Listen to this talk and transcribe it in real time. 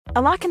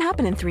A lot can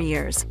happen in 3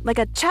 years, like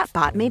a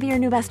chatbot may be your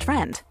new best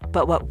friend.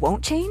 But what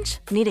won't change?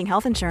 Needing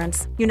health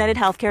insurance. United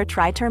Healthcare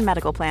Tri-Term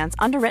Medical Plans,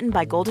 underwritten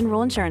by Golden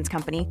Rule Insurance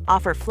Company,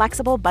 offer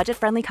flexible,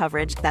 budget-friendly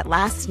coverage that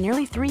lasts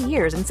nearly 3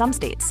 years in some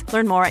states.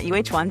 Learn more at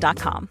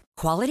uh1.com.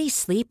 Quality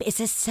sleep is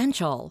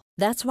essential.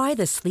 That's why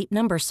the Sleep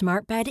Number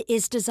Smart Bed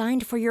is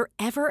designed for your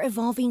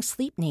ever-evolving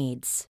sleep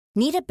needs.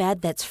 Need a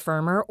bed that's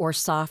firmer or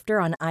softer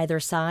on either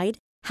side?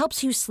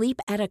 Helps you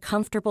sleep at a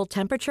comfortable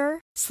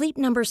temperature? Sleep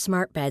Number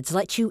Smart Beds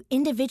let you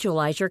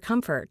individualize your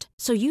comfort,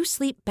 so you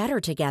sleep better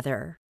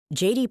together.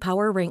 J.D.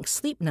 Power ranks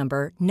Sleep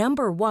Number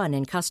number 1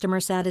 in customer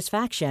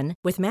satisfaction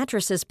with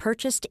mattresses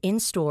purchased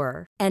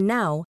in-store. And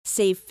now,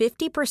 save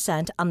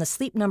 50% on the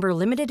Sleep Number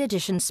Limited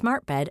Edition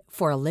Smart Bed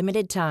for a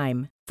limited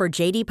time. For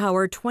J.D.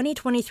 Power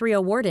 2023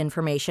 award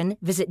information,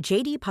 visit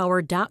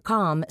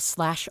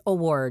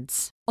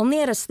jdpower.com/awards.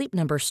 Only at a Sleep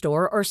Number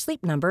store or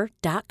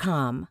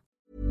sleepnumber.com.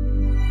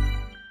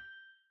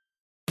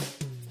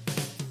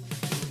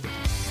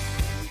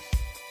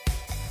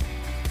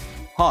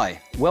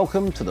 Hi,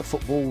 welcome to the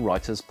Football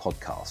Writers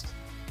Podcast.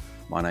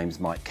 My name's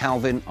Mike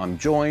Calvin. I'm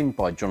joined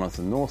by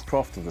Jonathan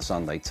Northcroft of the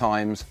Sunday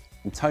Times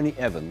and Tony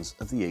Evans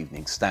of the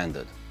Evening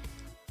Standard.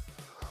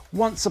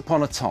 Once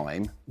upon a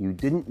time, you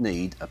didn't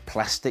need a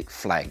plastic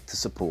flag to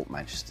support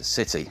Manchester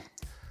City.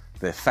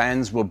 Their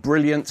fans were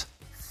brilliant,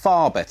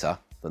 far better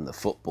than the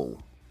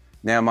football.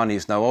 Now money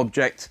is no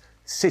object.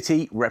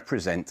 City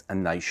represent a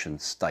nation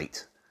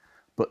state.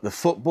 But the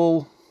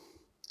football,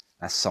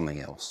 that's something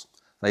else.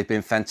 They've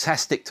been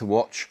fantastic to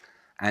watch,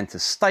 and to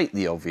state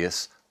the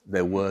obvious,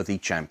 they're worthy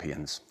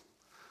champions.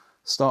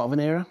 Start of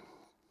an era?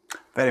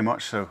 Very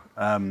much so.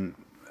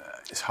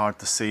 It's hard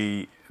to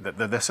see that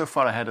they're so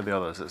far ahead of the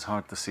others. It's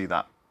hard to see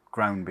that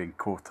ground being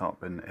caught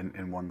up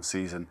in one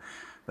season.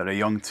 They're a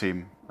young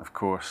team, of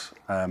course.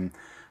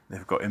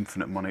 They've got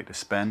infinite money to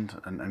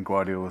spend, and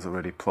Guardiola's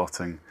already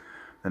plotting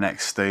the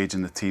next stage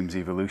in the team's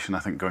evolution. I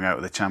think going out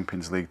of the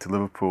Champions League to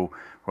Liverpool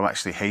will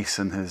actually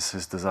hasten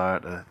his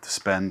desire to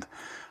spend,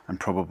 and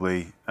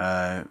probably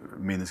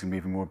mean there's going to be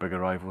even more bigger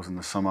rivals in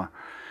the summer.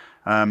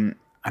 And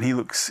he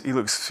looks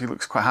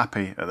quite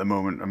happy at the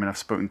moment. I mean, I've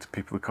spoken to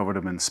people who covered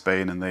him in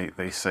Spain, and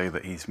they say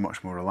that he's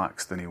much more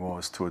relaxed than he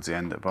was towards the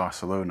end at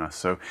Barcelona.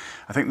 So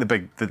I think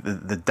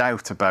the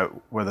doubt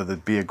about whether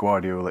there'd be a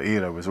Guardiola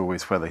era was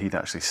always whether he'd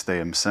actually stay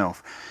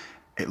himself.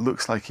 It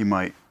looks like he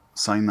might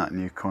sign that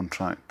new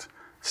contract,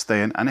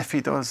 stay in, and if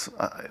he does,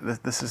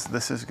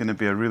 this is going to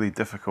be a really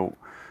difficult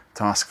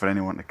task for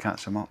anyone to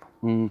catch him up.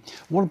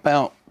 What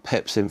about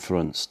Pep's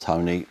influence,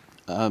 Tony?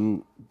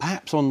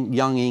 Perhaps on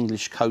young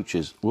English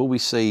coaches, will we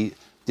see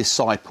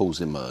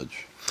disciples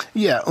emerge?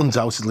 Yeah,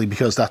 undoubtedly,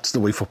 because that's the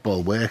way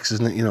football works,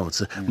 isn't it? You know,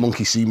 it's a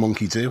monkey see,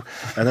 monkey do,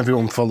 and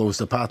everyone follows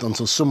the path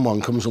until someone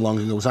comes along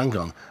and goes, hang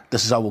on,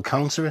 this is how we'll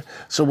counter it.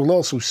 So we'll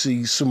also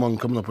see someone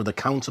coming up with a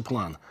counter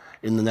plan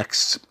in the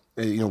next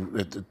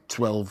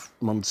 12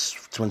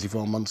 months,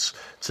 24 months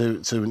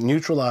to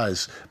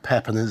neutralise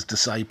Pep and his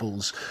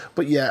disciples.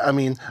 But yeah, I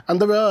mean,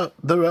 and there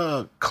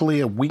are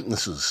clear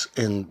weaknesses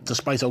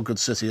despite how good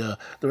City are,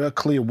 there are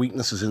clear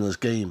weaknesses in his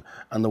game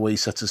and the way he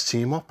sets his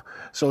team up.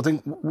 So I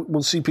think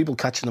we'll see people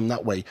catching him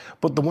that way.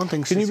 But the one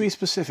thing... Can you be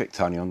specific,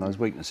 Tony, on those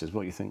weaknesses?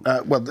 What do you think?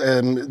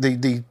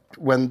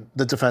 When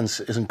the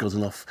defence isn't good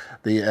enough,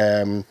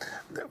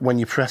 when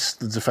you press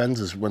the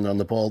defenders when they're on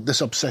the ball,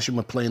 this obsession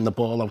with playing the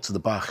ball out to the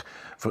back,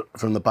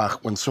 from the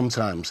back, when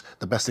sometimes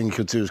the best thing you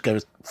could do is get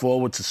it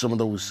forward to some of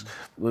those,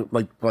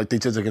 like they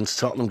did against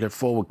Tottenham, get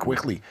forward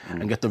quickly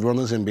and get the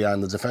runners in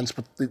behind the defence.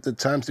 But the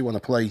times they want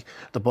to play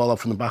the ball out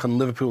from the back, and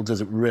Liverpool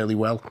did it really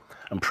well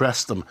and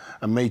pressed them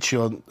and made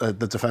sure the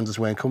defenders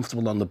weren't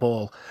comfortable on the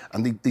ball,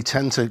 and they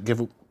tend to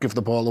give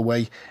the ball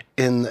away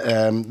in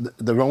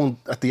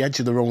at the edge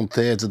of their own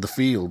thirds of the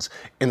field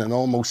in an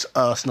almost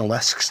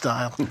Arsenal-esque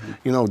style.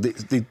 You know,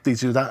 they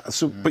do that.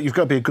 So, but you've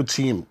got to be a good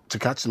team to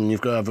catch them, and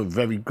you've got to have a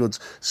very good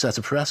set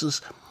of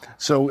presses.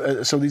 So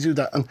they do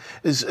that, and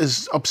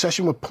his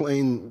obsession with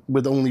playing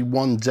with only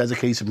one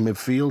dedicated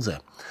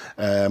midfielder,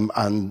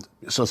 and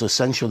sort of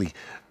essentially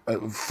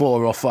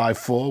 4 or 5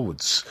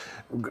 forwards,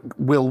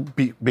 will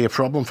be a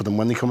problem for them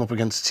when they come up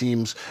against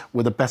teams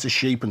with a better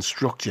shape and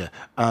structure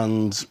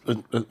and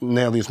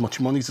nearly as much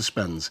money to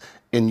spend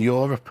in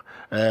Europe.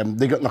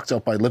 They got knocked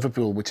out by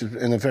Liverpool, which is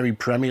in a very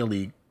Premier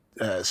League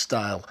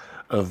style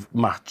of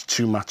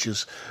two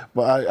matches.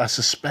 But I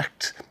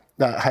suspect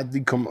that had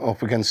they come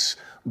up against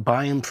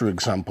Bayern, for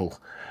example,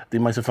 they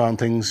might have found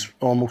things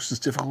almost as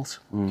difficult.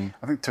 I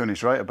think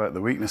Tony's right about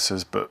the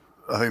weaknesses, but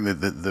I think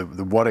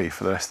the worry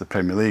for the rest of the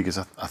Premier League is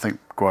I think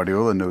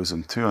Guardiola knows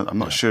them too. I'm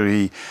not sure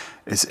he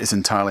is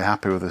entirely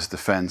happy with his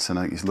defence, and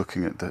I think he's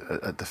looking at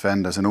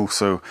defenders, and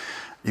also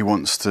he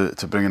wants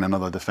to bring in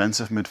another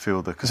defensive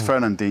midfielder, because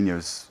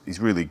Fernandinho's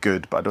he's really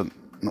good, but I'm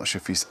not sure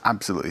if he's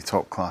absolutely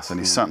top class, and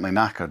he's certainly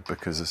knackered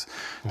because, as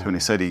Tony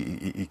said,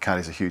 he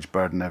carries a huge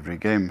burden every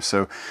game.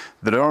 So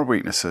there are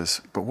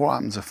weaknesses, but what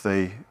happens if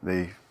they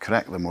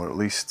correct them, or at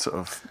least sort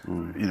of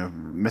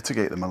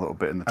mitigate them a little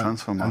bit in the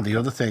transfer market? And the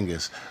other thing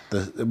is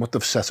what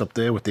they've set up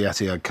there with the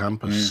Etihad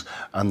campus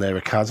and their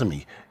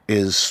academy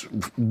is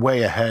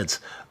way ahead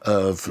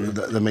of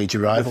the major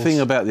rivals. The thing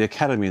about the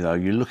academy, though,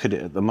 you look at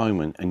it at the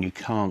moment and you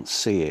can't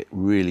see it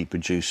really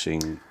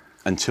producing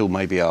until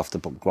maybe after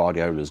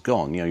Guardiola's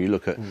gone. You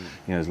look at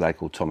there's a lad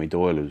called Tommy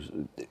Doyle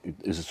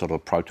who's a sort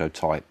of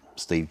prototype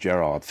Steve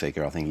Gerrard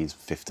figure. I think he's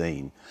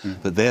 15.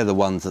 But they're the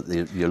ones that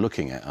you're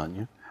looking at, aren't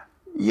you?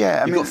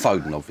 Yeah, You've got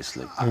Foden,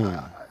 obviously.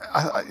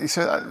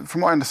 So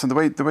from what I understand,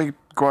 the way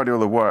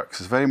Guardiola works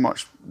is very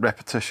much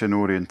repetition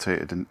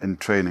orientated in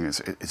training.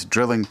 It's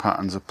drilling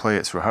patterns of play.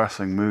 It's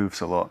rehearsing moves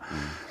a lot.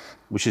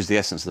 Which is the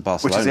essence of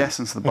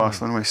the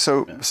Barcelona. Way.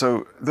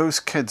 So those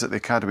kids at the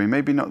academy,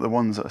 maybe not the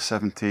ones that are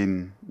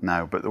 17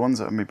 now, but the ones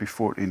that are maybe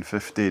 14,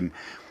 15,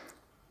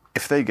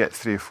 if they get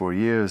 3 or 4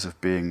 years of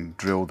being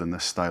drilled in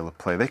this style of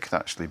play, they could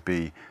actually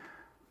be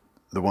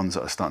the ones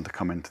that are starting to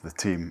come into the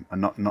team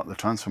and not the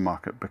transfer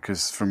market,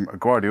 because from a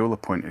Guardiola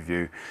point of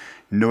view,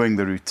 knowing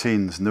the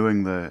routines,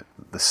 knowing the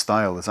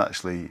style is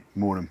actually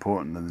more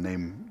important than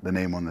the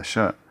name on the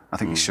shirt. I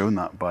think he's shown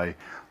that by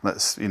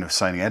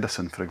signing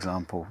Edison, for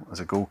example, as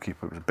a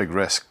goalkeeper. It was a big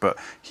risk, but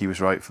he was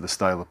right for the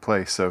style of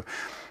play. So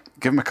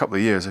give him a couple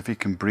of years, if he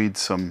can breed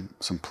some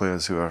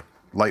players who are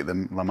like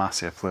the La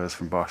Masia players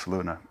from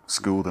Barcelona,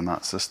 schooled in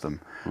that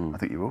system, I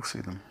think you will see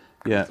them.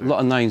 Yeah, a lot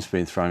of names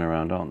being thrown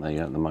around, aren't they,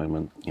 at the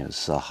moment?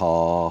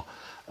 Zaha,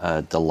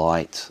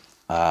 Delight,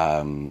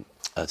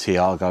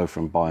 Thiago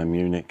from Bayern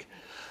Munich.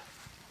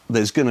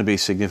 There's going to be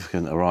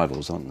significant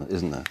arrivals,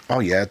 isn't there? Oh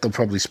yeah, they'll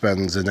probably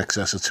spend in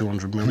excess of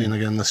 200 million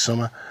again this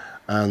summer,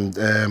 and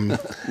and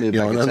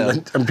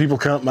people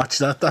can't match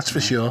that. That's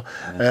for sure.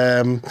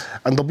 And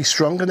they'll be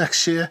stronger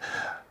next year.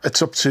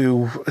 It's up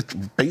to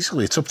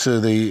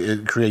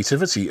the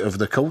creativity of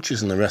the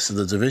coaches and the rest of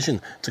the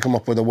division to come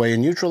up with a way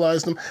and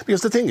neutralise them.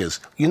 Because the thing is,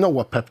 you know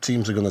what Pep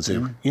teams are going to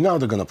do. You know how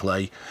they're going to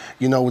play.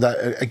 You know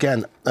that,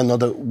 again,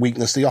 another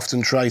weakness, they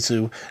often try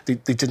to, they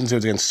didn't do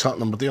it against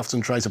Tottenham, but they often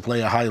try to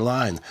play a high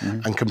line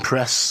and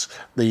compress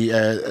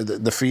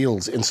the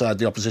fields inside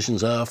the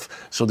opposition's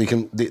half so they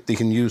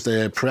can use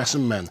their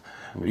pressing men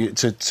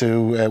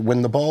to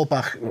win the ball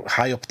back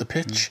high up the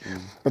pitch.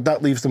 But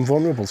that leaves them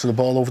vulnerable to the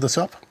ball over the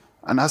top.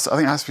 And I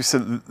think it has to be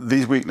said,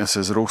 these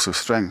weaknesses are also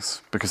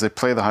strengths, because they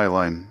play the high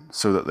line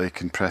so that they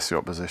can press the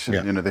opposition.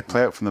 Yeah. They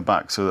play out from the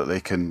back so that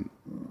they can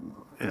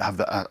have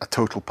a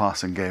total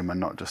passing game and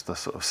not just a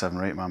sort of 7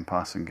 or 8 man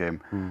passing game.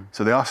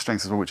 So they are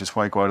strengths as well, which is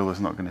why Guardiola's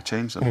not going to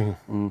change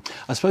them.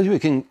 I suppose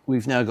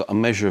we've now got a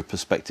measure of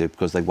perspective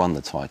because they won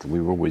the title.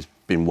 We've always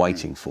been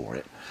waiting for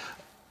it.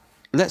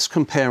 Let's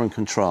compare and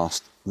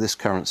contrast this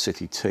current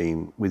City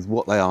team with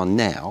what they are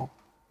now,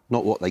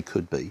 not what they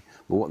could be,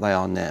 but what they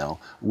are now,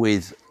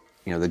 with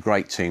the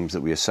great teams that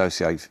we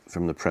associate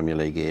from the Premier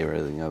League era,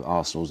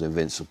 Arsenal's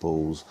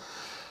Invincibles,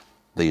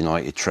 the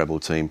United treble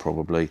team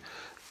probably.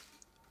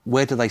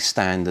 Where do they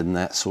stand in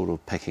that sort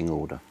of pecking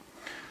order?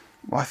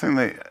 Well, I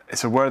think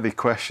it's a worthy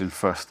question,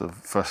 first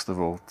of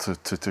all,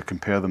 to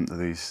compare them to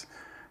these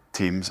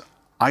teams.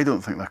 I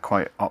don't think they're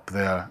quite up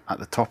there at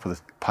the top of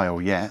the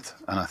pile yet,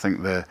 and I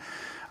think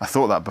I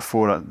thought that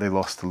before they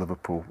lost to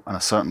Liverpool, and I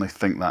certainly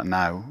think that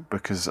now,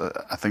 because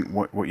I think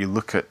what you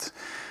look at,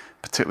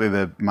 particularly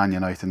the Man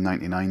United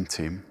 99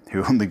 team,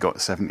 who only got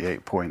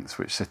 78 points,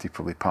 which City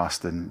probably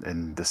passed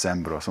in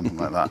December or something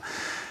like that.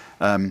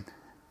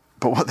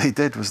 But what they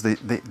did was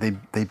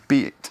they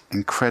beat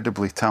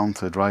incredibly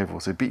talented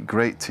rivals. They beat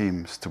great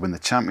teams to win the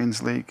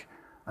Champions League,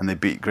 and they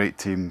beat great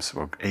teams,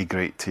 or a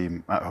great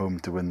team at home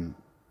to win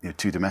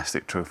 2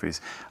 domestic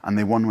trophies. And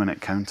they won when it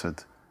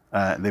counted.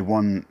 They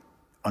won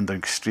under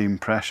extreme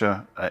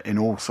pressure in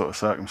all sort of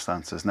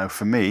circumstances. Now,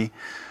 for me,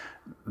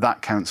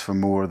 that counts for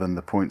more than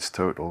the points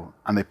total,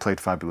 and they played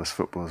fabulous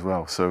football as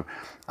well. So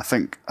I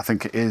think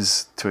it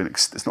is to an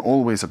extent. It's not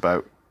always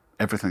about,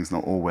 everything's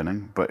not all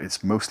winning, but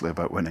it's mostly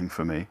about winning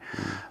for me.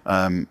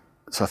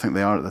 So I think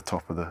they are at the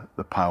top of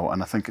the pile,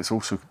 and I think it's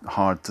also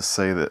hard to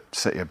say that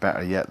City are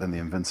better yet than the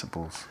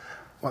Invincibles.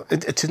 Well,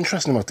 it's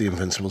interesting about the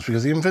Invincibles,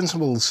 because the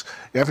Invincibles,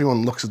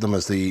 everyone looks at them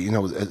as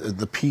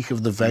the peak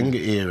of the Wenger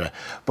era,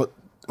 but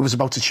it was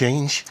about to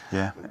change.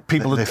 Yeah,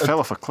 they fell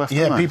off a cliff.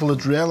 Yeah, people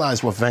had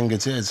realised what Wenger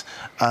did,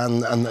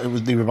 and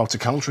they were about to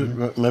counter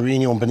it.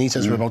 Mourinho and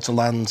Benitez were about to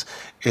land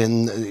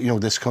in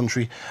this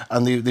country,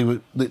 and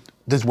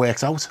they'd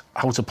worked out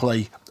how to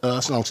play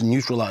Arsenal, how to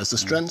neutralise the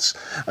strengths.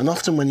 And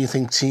often when you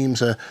think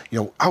teams are,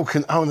 how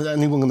is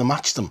anyone going to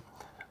match them?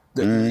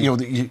 You're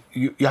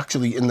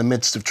actually in the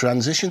midst of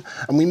transition,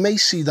 and we may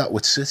see that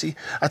with City.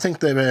 I think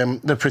they're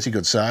a pretty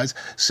good side.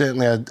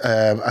 Certainly,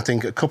 I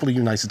think a couple of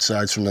United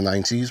sides from the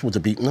 90s would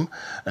have beaten them.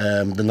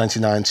 The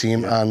 99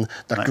 team and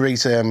that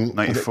great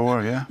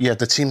 94,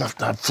 the team that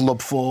had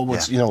flub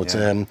forwards.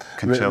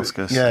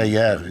 Kanchelskis.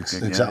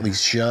 Exactly,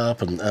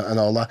 Sharp and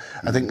all that.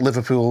 I think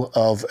Liverpool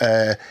of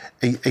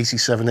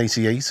 87,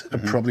 88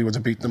 probably would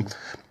have beaten them.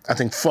 I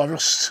think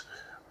Forest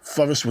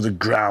Forest would have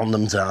ground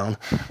them down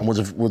and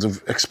would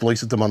have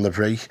exploited them on the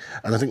break.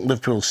 And I think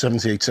Liverpool's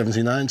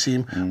 78-79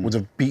 team would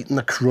have beaten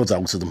the crud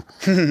out of them,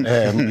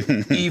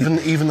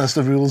 even as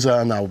the rules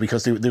are now,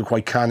 because they're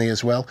quite canny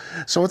as well.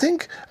 So I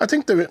think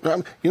they're,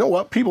 you know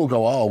what, people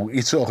go, oh,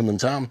 you're talking them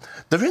down.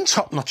 They're in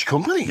top-notch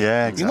company.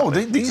 Yeah,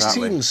 exactly. You know, these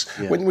teams,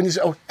 when you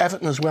say,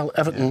 Everton as well,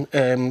 Everton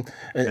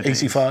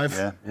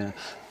 85. Yeah.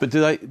 But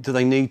do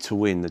they need to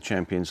win the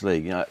Champions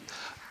League? You know,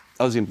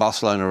 I was in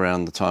Barcelona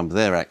around the time of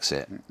their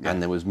exit,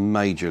 and there was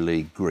major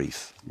league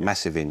grief,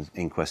 massive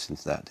inquest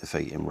into that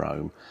defeat in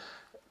Rome.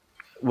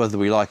 Whether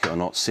we like it or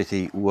not,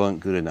 City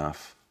weren't good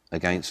enough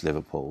against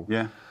Liverpool.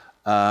 Yeah.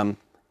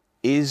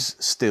 Is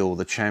still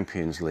the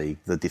Champions League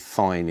the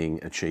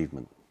defining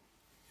achievement?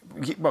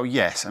 Well,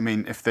 yes. I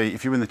mean, if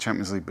you win the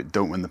Champions League but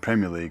don't win the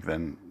Premier League,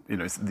 then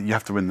you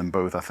have to win them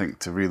both, I think,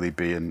 to really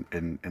be in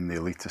the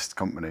elitist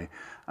company.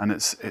 And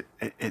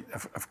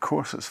of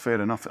course, it's fair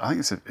enough. I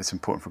think it's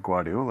important for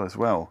Guardiola as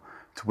well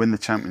to win the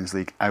Champions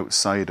League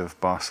outside of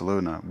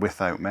Barcelona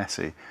without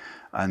Messi.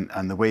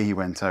 And the way he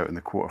went out in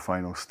the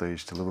quarter-final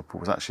stage to Liverpool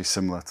was actually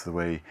similar to the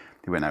way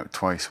he went out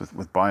twice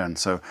with Bayern.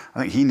 So I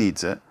think he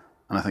needs it,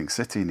 and I think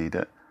City need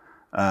it,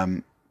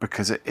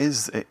 because it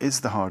is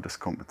the hardest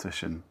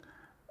competition.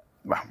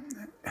 Well,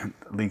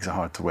 leagues are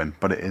hard to win,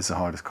 but it is the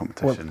hardest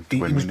competition to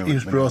win. He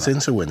was brought in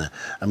to win it.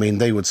 I mean,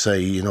 they would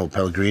say,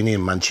 Pellegrini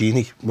and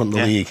Mancini won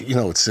the league.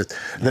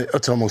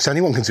 It's almost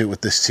anyone can do it with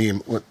this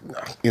team.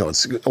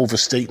 It's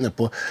overstating it,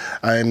 but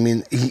I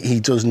mean, he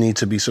does need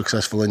to be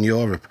successful in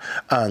Europe.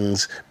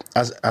 And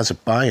as a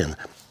Bayern,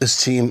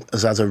 this team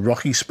has had a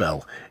rocky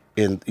spell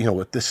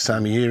at this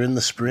time of year in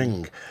the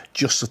spring,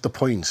 just at the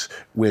point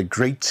where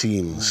great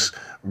teams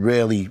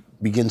really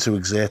begin to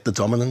exert the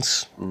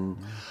dominance.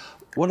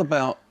 What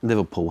about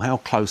Liverpool? How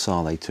close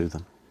are they to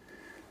them?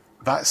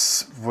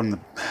 That's one of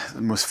the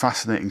most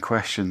fascinating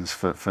questions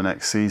for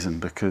next season,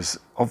 because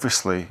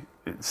obviously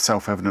it's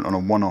self-evident on a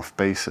one-off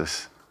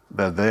basis.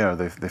 They're there.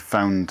 They've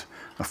found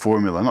a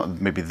formula,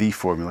 not maybe the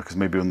formula, because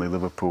maybe only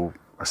Liverpool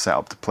are set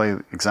up to play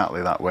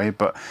exactly that way,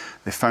 but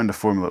they found a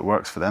formula that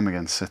works for them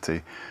against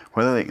City.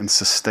 Whether they can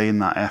sustain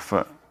that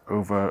effort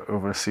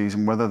over a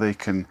season, whether they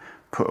can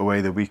put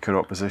away the weaker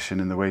opposition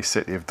in the way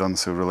City have done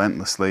so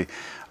relentlessly,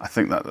 I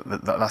think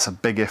that's a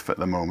big if at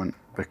the moment,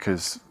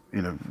 because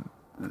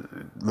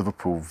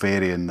Liverpool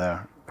vary in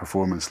their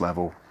performance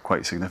level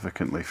quite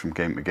significantly from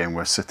game to game,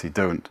 where City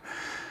don't.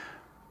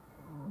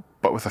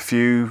 But with a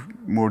few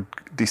more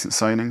decent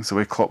signings, the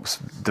way Klopp's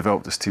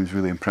developed this team's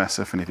really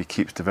impressive, and if he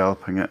keeps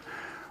developing it,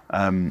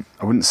 I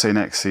wouldn't say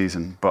next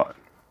season, but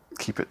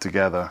keep it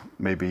together,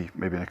 maybe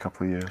in a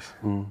couple of years.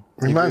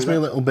 Reminds me a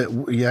little bit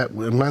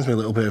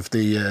of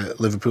the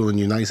Liverpool and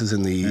United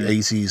in the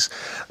 80s.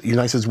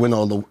 United's win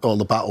all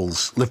the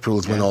battles,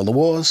 Liverpool's win all the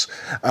wars,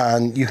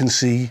 and you can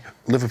see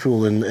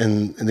Liverpool in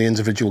the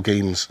individual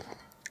games,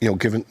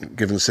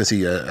 giving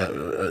City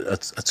a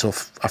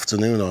tough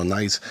afternoon or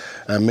night,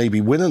 and maybe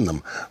winning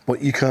them,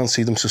 but you can't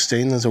see them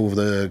sustaining it over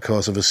the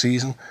course of a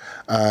season.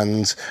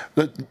 And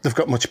they've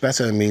got much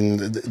better. I mean,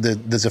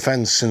 the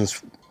defence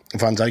since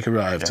Van Dijk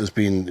arrived has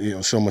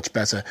been so much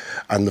better,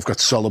 and they've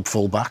got solid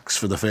full backs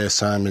for the first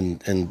time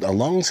in a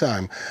long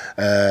time.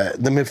 The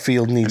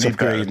midfield needs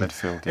upgrading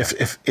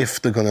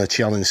if they're going to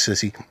challenge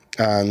City,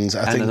 and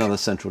I think another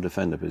central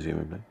defender,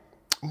 presumably.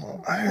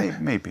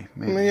 Maybe.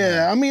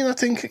 Yeah, I mean, I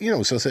think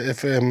so.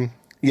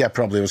 If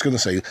probably I was going to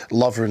say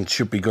Lovren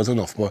should be good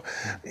enough, but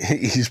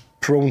he's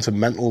prone to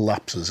mental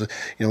lapses.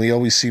 He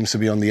always seems to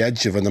be on the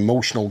edge of an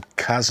emotional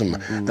chasm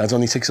that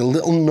only takes a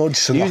little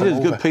nudge to knock him over.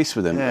 You did a good piece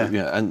with him,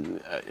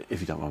 and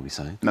if you don't mind me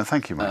saying. No,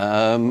 thank you, mate.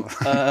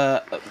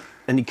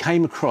 And he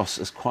came across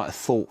as quite a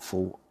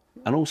thoughtful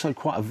and also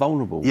quite a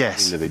vulnerable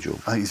individual.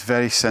 I think he's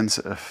very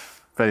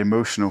sensitive, very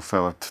emotional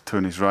fella.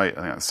 Tony's right.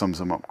 I think that sums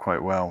him up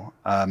quite well.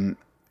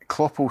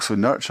 Klopp also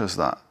nurtures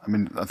that. I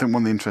mean, I think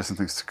one of the interesting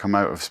things to come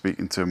out of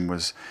speaking to him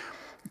was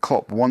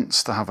Klopp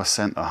wants to have a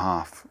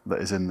centre-half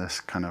that is in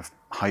this kind of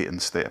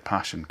heightened state of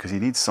passion, because he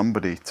needs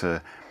somebody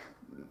to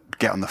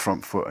get on the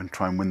front foot and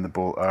try and win the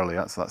ball early.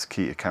 That's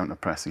key to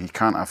counter-pressing. He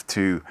can't have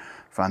two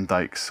Van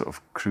Dijks sort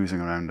of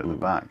cruising around at the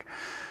back.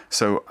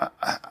 So,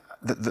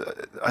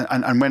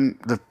 and when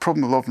the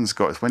problem Lovren's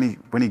got is when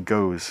he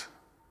goes.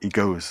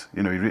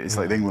 It's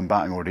like the England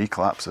batting order, he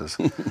collapses.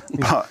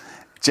 But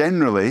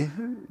generally,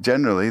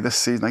 this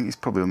season, I think he's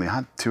probably only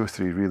had 2 or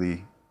 3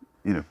 really,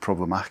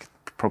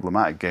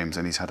 problematic games,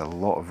 and he's had a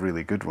lot of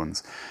really good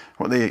ones.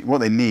 What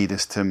they need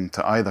is Tim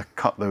to either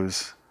cut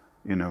those,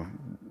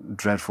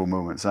 dreadful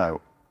moments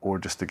out, or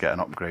just to get an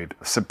upgrade.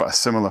 But a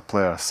similar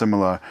player,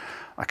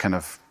 a kind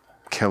of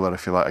killer,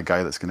 if you like, a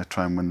guy that's going to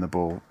try and win the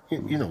ball.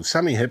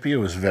 Sami Hyypiä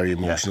was a very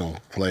emotional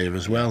player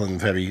as well, and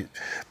very,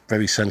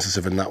 very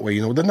sensitive in that way.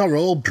 They're not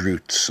all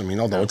brutes. I mean,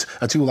 although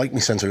I do like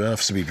me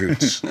centre-halves to be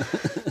brutes.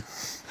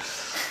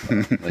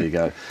 There you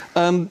go.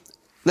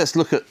 Let's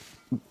look at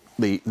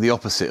the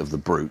opposite of the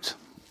brute,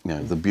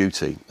 the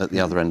beauty at the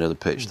other end of the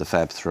pitch, the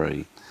Fab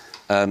Three.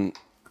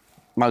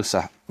 Mo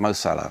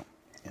Salah,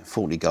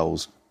 40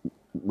 goals.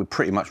 We're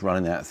pretty much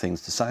running out of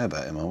things to say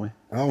about him, aren't we?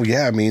 Oh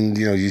yeah, I mean,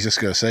 you just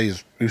got to say,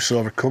 who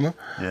saw it coming?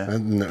 Yeah.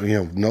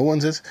 And, no one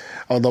did.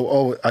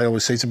 Although, I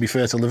always say, to be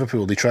fair to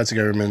Liverpool, they tried to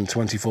get him in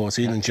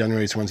 2014, in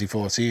January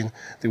 2014.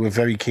 They were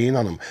very keen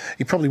on him.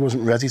 He probably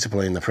wasn't ready to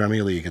play in the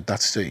Premier League at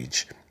that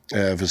stage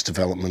of his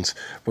development,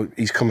 but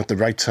he's come at the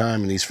right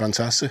time and he's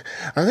fantastic.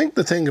 I think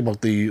the thing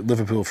about the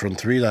Liverpool front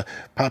three that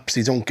perhaps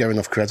they don't get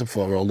enough credit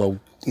for, although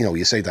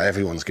you say that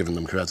everyone's giving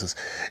them credit,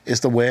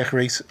 is the work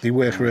rate. They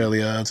work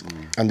really hard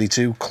and they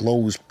do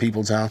close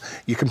people down.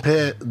 You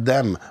compare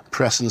them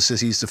pressing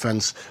City's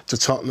defence to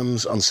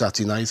Tottenham's on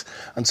Saturday night,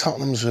 and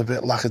Tottenham's are a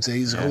bit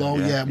lackadaisical.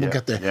 We'll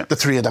get there. Yeah. The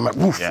three of them are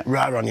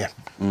right on you.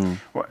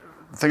 Well,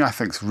 the thing I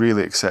think is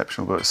really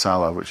exceptional about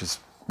Salah, which is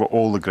what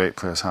all the great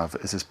players have,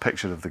 is his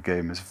picture of the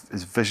game.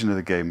 His vision of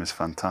the game is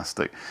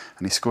fantastic,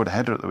 and he scored a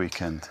header at the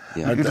weekend.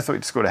 Who'd have thought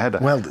he'd scored a header?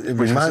 Well, it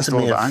reminded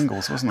me of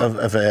angles, wasn't it?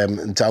 Of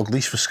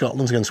Dalglish for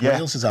Scotland against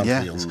Wales at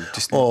Anfield.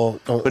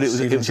 But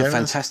it was a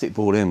fantastic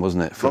ball in,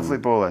 wasn't it? Lovely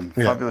ball in,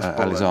 fabulous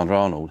ball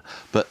Alexander-Arnold.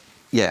 But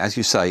yeah, as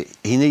you say,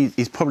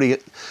 he's probably.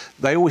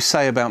 They always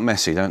say about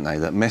Messi, don't they,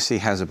 that Messi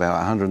has about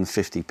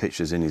 150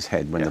 pictures in his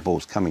head when the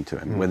ball's coming to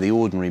him. When the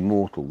ordinary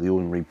mortal, the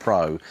ordinary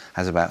pro,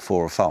 has about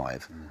 4 or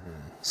 5.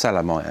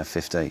 Salah might have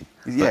 15.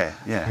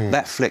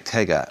 That flicked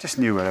Hegger. Just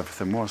knew where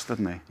everything was,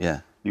 didn't he? Yeah.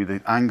 Knew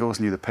the angles,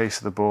 knew the pace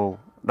of the ball.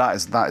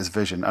 That is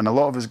vision. And a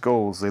lot of his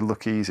goals, they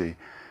look easy,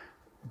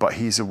 but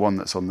he's the one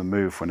that's on the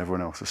move when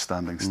everyone else is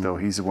standing still.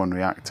 He's the one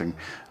reacting,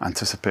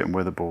 anticipating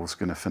where the ball's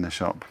going to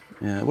finish up.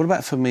 Yeah. What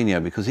about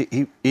Firmino? Because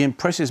he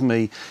impresses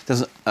me.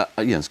 He's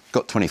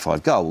got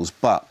 25 goals,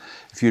 but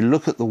if you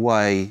look at the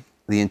way,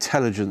 the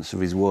intelligence of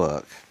his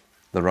work,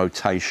 the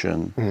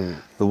rotation,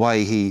 the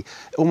way he,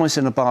 almost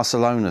in a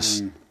Barcelona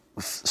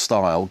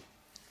style,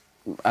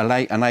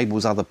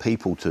 enables other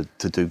people to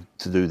do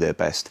their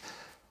best.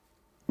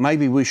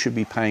 Maybe we should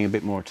be paying a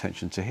bit more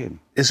attention to him.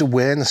 His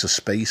awareness of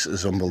space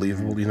is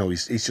unbelievable.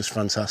 He's just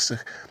fantastic,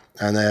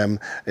 and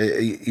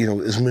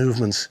his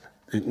movements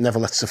never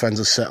lets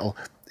defenders settle.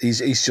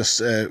 He's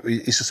just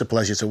a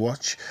pleasure to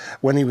watch.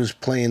 When he was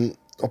playing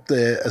up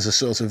there as a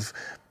sort of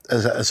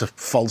as a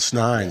false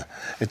nine,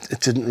 it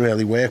didn't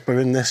really work. But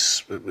in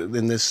this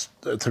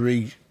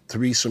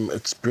threesome,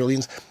 it's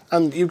brilliant.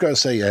 And you've got to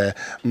say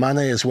Mane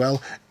as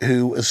well,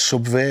 who has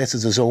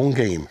subverted his own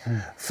game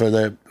for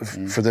the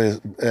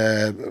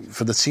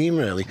team,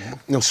 really.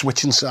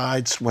 Switching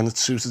sides when it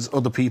suited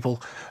other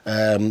people,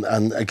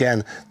 and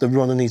again the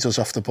running he does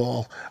off the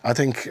ball. I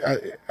think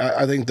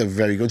they're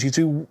very good. You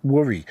do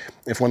worry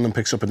if one of them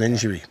picks up an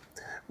injury,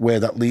 where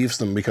that leaves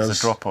them, because there's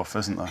a drop-off,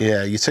 isn't there?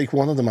 Yeah, you take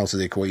one of them out of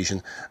the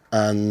equation,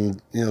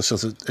 and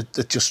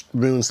it just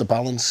ruins the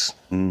balance.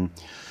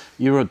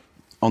 You were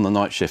on the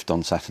night shift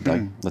on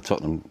Saturday, the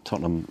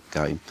Tottenham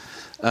game.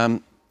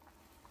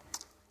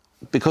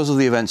 Because of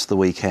the events of the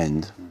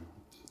weekend,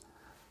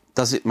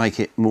 does it make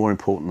it more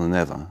important than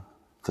ever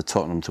for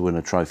Tottenham to win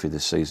a trophy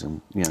this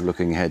season?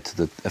 Looking ahead to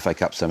the FA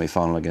Cup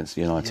semi-final against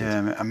United.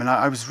 Yeah, I mean,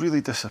 I was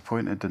really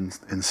disappointed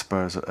in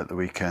Spurs at the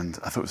weekend.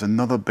 I thought it was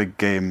another big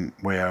game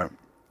where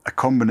a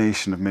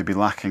combination of maybe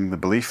lacking the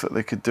belief that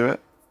they could do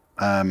it,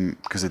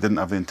 because they didn't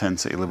have the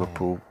intensity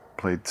Liverpool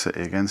played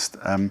City against.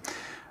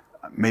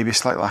 Maybe a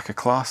slight lack of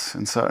class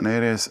in certain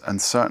areas,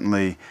 and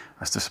certainly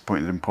I was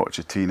disappointed in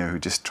Pochettino, who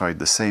just tried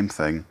the same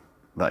thing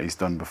that he's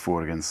done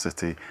before against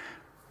City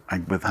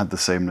and had the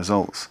same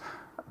results.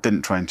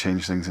 Didn't try and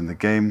change things in the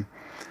game,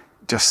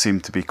 just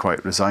seemed to be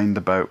quite resigned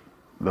about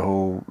the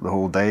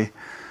whole day.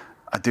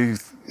 I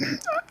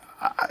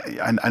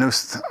know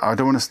I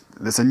don't want to.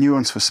 There's a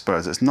nuance for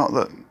Spurs. It's not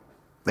that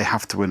they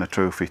have to win a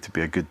trophy to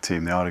be a good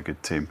team. They are a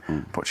good team.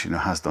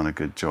 Pochettino has done a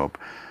good job,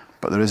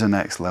 but there is a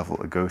next level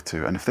to go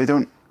to, and if they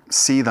don't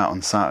see that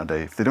on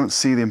Saturday, if they don't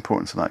see the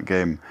importance of that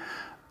game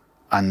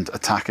and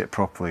attack it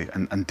properly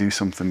and do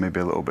something maybe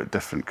a little bit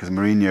different, because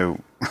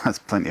Mourinho has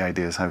plenty of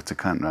ideas how to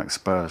counteract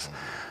Spurs,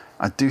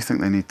 I do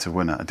think they need to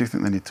win it. I do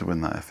think they need to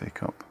win that FA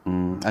Cup.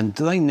 And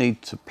do they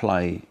need to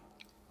play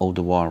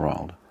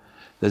Alderweireld?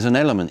 There's an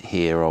element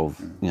here of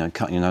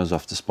cutting your nose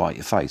off to spite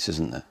your face,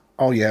 isn't there?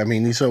 Oh yeah, I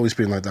mean, he's always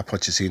been like that,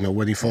 Pochettino.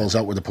 When he falls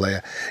out with a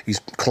player, he's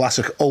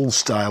classic old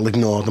style,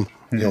 ignore them,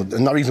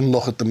 not even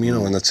look at them,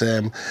 and it's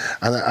and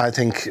I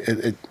think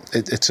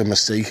it's a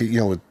mistake,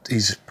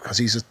 because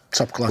he's a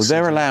top class. Well,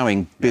 they're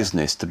allowing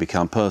business to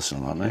become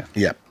personal, aren't they?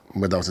 Yeah,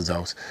 without a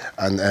doubt.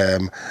 And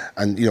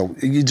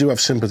you do have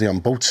sympathy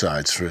on both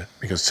sides for it,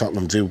 because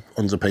Tottenham do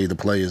underpay the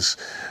players,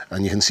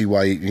 and you can see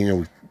why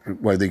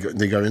why they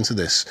go into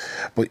this.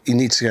 But he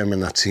needs to get him in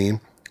that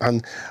team.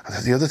 And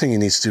the other thing he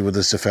needs to do with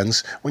his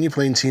defence, when you're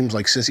playing teams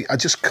like City, I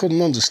just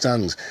couldn't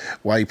understand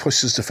why he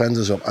pushed his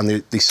defenders up and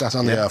they sat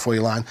on the halfway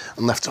line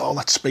and left all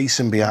that space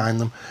in behind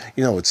them.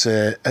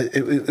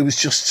 It was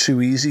just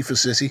too easy for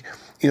City.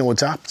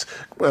 Adapt.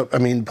 Well, I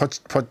mean,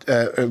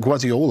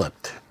 Guardiola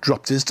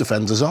dropped his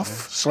defenders off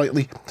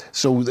slightly,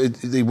 so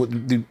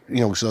Tottenham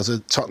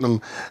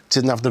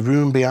didn't have the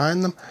room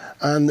behind them,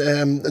 and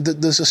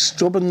there's a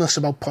stubbornness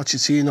about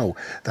Pochettino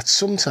that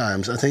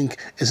sometimes I think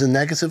is a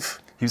negative.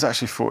 He was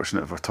actually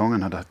fortunate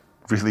Vertonghen had a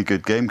really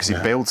good game, because he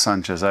bailed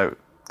Sanchez out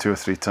 2 or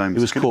 3 times.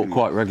 He was caught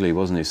quite regularly,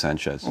 wasn't he,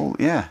 Sanchez? Well,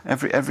 yeah,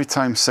 every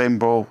time, same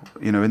ball,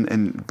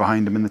 in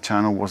behind him in the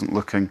channel, wasn't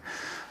looking.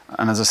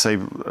 And as I say,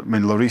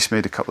 Lloris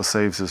made a couple of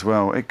saves as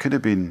well. It could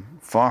have been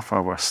far,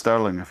 far worse.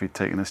 Sterling, if he'd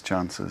taken his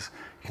chances,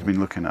 he could have been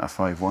looking at a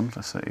 5-1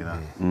 for City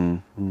there.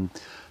 Mm-hmm.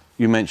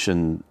 You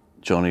mentioned,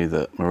 Johnny,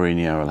 that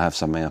Mourinho will have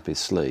something up his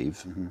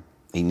sleeve. Mm-hmm.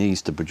 He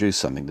needs to produce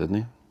something, doesn't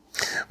he?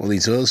 Well, he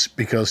does,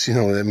 because,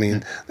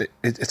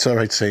 it's all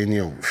right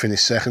saying,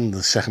 finish second,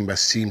 the second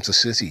best team to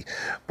City,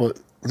 but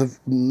they've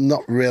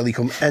not really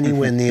come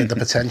anywhere near the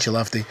potential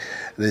after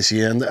this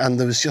year, and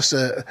there was just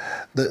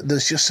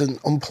there's just an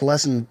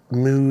unpleasant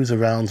mood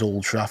around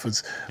Old Trafford.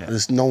 Yeah.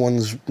 There's no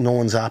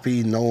one's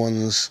happy, no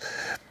one's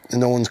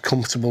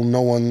comfortable,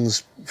 no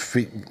one's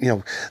free,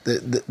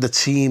 the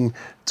team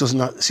does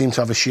not seem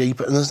to have a shape,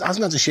 and it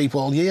hasn't had a shape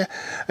all year.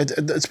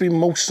 It's been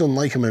most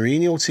unlike a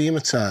Mourinho team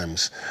at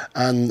times,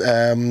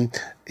 and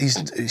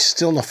he's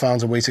still not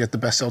found a way to get the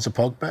best out of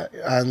Pogba,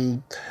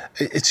 and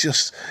it's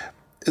just,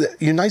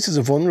 United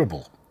are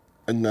vulnerable,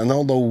 and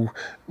although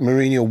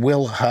Mourinho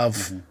will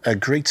have a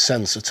great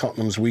sense of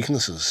Tottenham's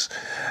weaknesses,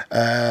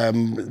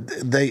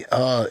 they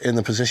are in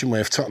a position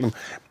where if Tottenham...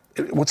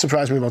 What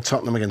surprised me about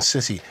Tottenham against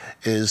City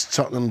is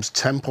Tottenham's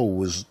tempo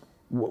was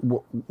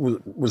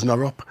not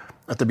up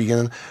at the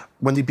beginning.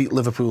 When they beat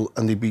Liverpool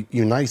and they beat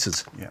United,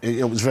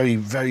 it was very,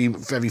 very,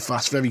 very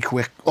fast, very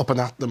quick, up and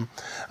at them.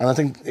 And I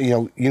think,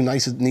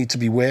 United need to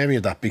be wary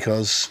of that,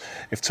 because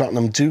if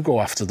Tottenham do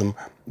go after them,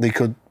 they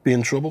could be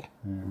in trouble.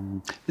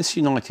 This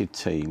United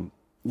team,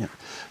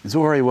 it's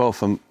all very well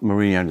for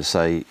Mourinho to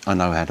say, I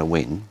know how to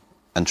win,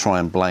 and try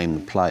and blame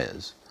the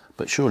players.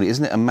 But surely,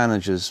 isn't it a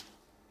manager's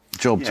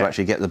job to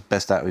actually get the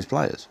best out of his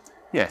players?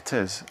 Yeah, it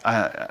is.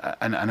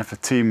 And if a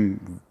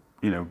team,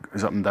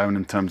 is up and down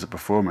in terms of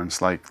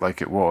performance,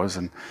 like it was,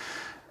 and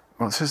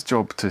it's his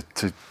job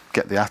to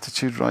get the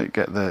attitude right,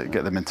 get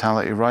the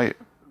mentality right,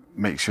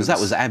 make sure. Because that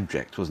was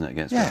abject, wasn't it,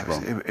 against West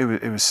Brom?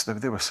 It was.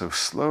 They were so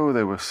slow.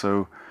 They were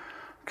so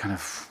kind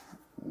of,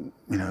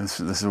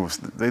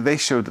 they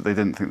showed that they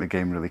didn't think the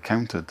game really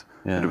counted.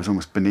 Yeah. That it was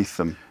almost beneath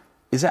them.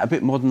 Is that a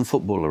bit modern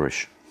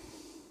footballerish?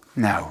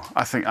 No,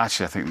 I think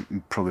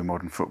probably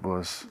modern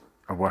footballers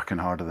are working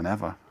harder than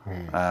ever,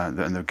 and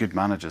their good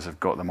managers have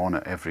got them on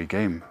it every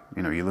game.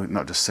 You look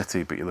not just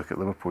City, but you look at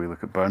Liverpool, you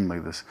look at Burnley.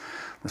 There's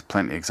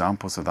plenty of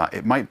examples of that.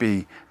 It might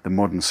be the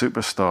modern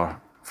superstar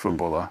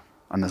footballer,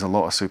 and there's a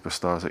lot of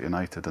superstars at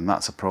United, and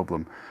that's a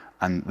problem.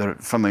 And they're,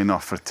 funnily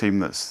enough, for a team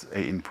that's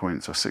 18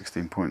 points or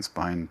 16 points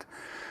behind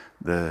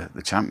the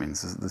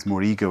champions, there's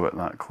more ego at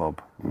that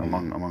club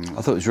among.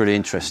 I thought it was really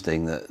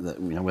interesting that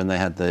when they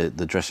had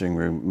the dressing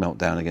room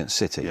meltdown against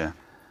City,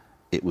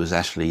 it was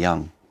Ashley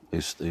Young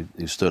who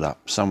stood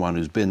up. Someone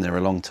who's been there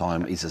a long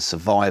time. He's a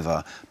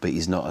survivor, but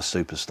he's not a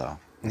superstar.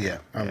 Yeah,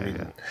 I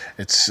mean,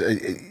 it's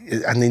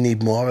and they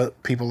need more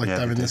people like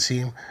that in the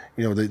team.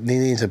 They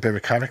need a bit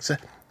of character.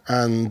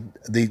 And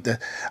the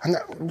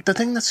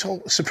thing that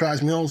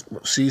surprised me all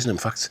season, in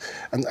fact,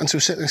 and to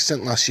a certain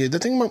extent last year, the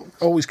thing that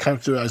always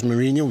characterised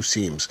Mourinho's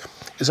teams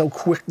is how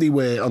quick they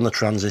were on the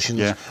transitions.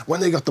 Yeah.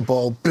 When they got the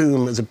ball,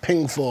 boom, there's a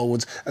ping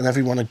forwards and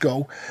everyone would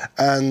go.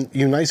 And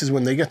United,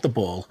 when they get the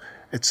ball,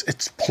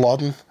 it's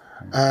plodding,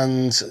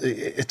 and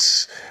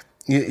it's...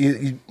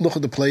 You look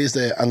at the players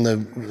there, and they're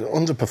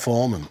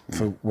underperforming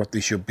for what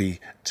they should be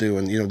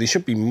doing. They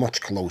should be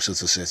much closer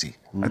to City.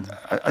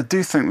 I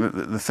do think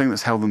that the thing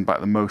that's held them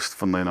back the most,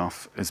 funnily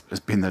enough, has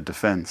been their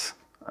defence.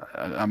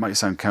 I might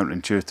sound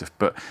counterintuitive,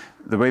 but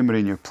the way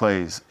Mourinho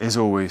plays is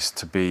always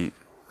to be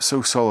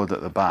so solid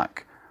at the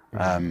back,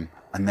 and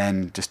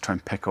then just try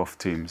and pick off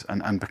teams.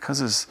 And because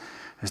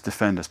his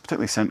defenders,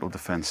 particularly central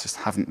defence, just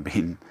haven't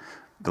been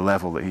the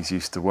level that he's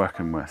used to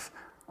working with,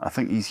 I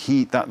think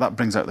that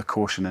brings out the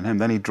caution in him.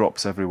 Then he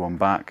drops everyone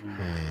back.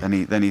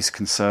 Then he's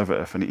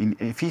conservative, and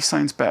if he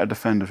signs better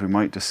defenders, we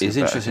might just see. It's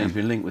interesting. He's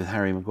been linked with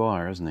Harry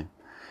Maguire, hasn't he?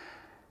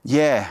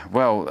 Yeah.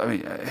 Well, I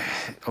mean,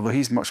 although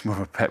he's much more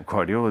of a Pep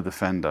Guardiola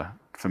defender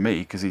for me,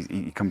 because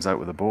he comes out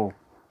with the ball,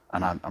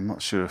 and I'm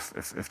not sure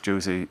if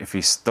Jose, if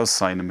he does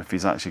sign him, if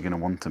he's actually going to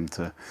want him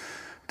to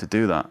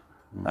do that.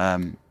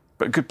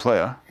 But a good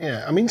player.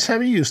 Yeah, I mean,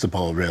 Terry used the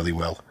ball really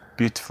well.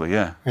 Beautifully,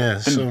 yeah.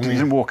 He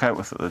didn't walk out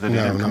with it, though, did he?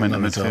 He didn't come into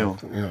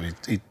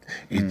midfield.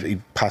 He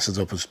passed it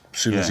up as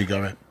soon as he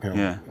got it.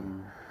 Yeah.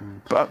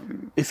 But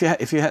if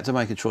you had to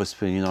make a choice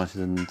between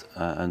United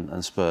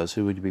and Spurs,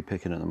 who would you be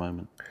picking at the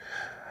moment?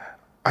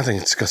 I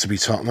think it's got to be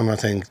Tottenham. I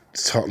think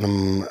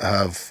Tottenham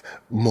have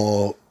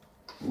more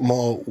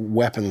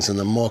weapons and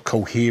are more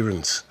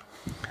coherent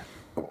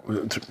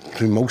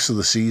through most of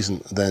the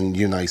season than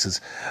United,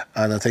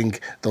 and I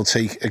think they'll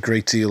take a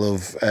great deal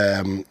of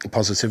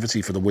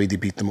positivity for the way they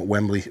beat them at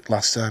Wembley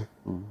last time.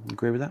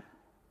 Agree with that?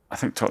 I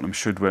think Tottenham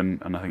should win,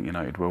 and I think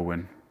United will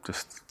win.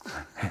 Just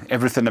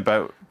everything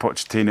about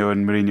Pochettino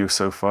and Mourinho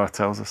so far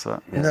tells us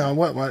that. Yeah. No,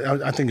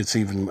 well, I think it's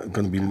even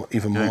going to be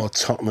even more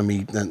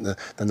Tottenham-y than that.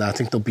 I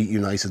think they'll beat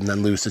United and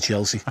then lose to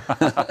Chelsea.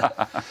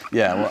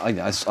 Yeah, well,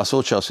 I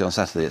saw Chelsea on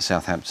Saturday at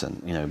Southampton,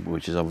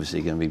 which is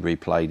obviously going to be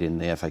replayed in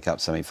the FA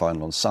Cup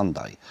semi-final on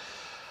Sunday.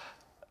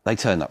 They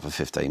turned up for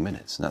 15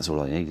 minutes, and that's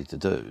all they needed to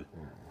do.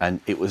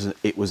 And it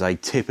was a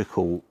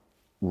typical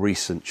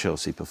recent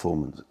Chelsea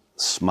performance.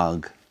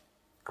 Smug,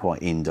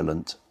 quite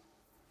indolent.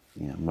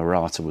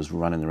 Morata was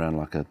running around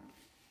like a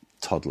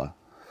toddler.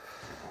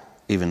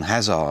 Even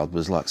Hazard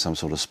was like some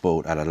sort of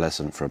spoiled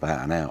adolescent for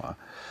about an hour.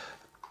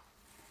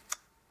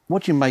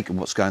 What do you make of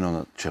what's going on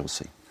at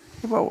Chelsea?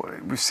 Well,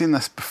 we've seen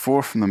this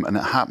before from them, and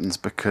it happens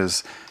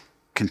because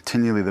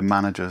continually the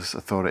manager's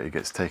authority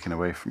gets taken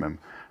away from him.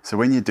 So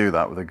when you do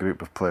that with a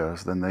group of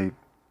players, then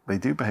they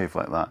do behave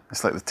like that.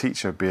 It's like the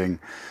teacher being,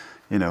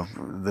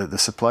 the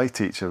supply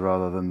teacher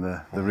rather than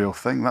the real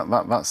thing.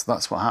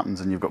 That's what happens,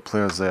 and you've got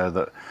players there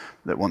that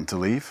want to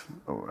leave,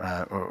 or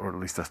at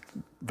least are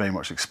very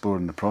much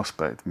exploring the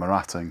prospect.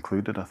 Morata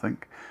included, I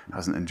think,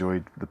 hasn't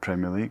enjoyed the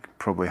Premier League.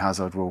 Probably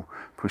Hazard will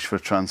push for a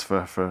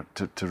transfer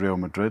to Real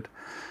Madrid.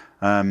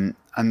 And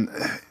I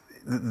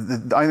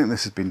think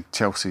this has been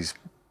Chelsea's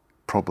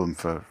problem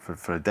for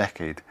a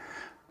decade,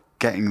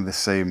 getting the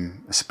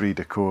same esprit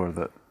de corps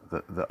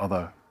that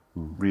other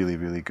really,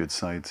 really good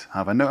sides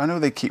have. I know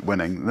they keep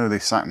winning. I know they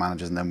sack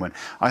managers and then win.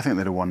 I think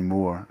they'd have won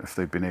more if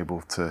they'd been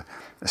able to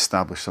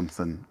establish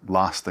something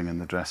lasting in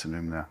the dressing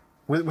room there.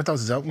 Without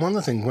a doubt, one of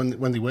the things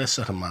when they were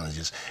second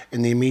managers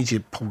in the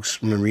immediate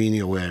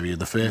post-Mourinho area,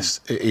 the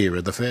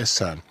first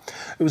time,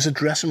 it was a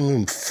dressing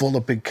room full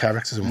of big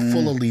characters and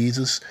full of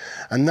leaders,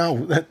 and now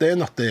they're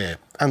not there,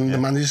 and the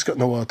manager's got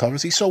no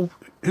authority. So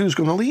who's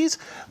going to lead?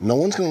 No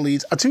one's going to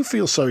lead. I do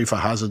feel sorry for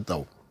Hazard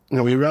though. He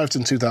arrived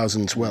in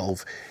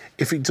 2012.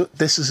 If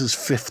this is his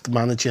fifth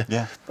manager,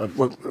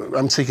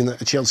 I'm taking a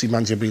Chelsea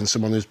manager being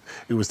someone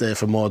who was there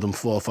for more than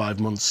 4 or 5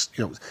 months.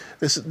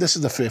 This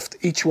is the fifth.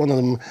 Each one of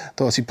them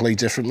thought he played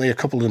differently. A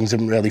couple of them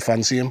didn't really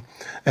fancy him,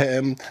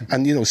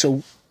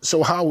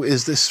 So how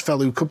is this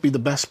fellow who could be the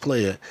best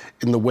player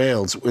in the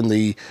world in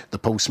the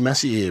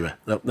post-Messi era?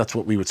 That's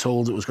what we were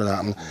told it was going to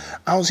happen.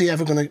 How's he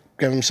ever going to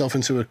get himself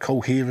into a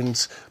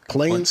coherent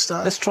playing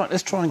style? Let's try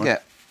and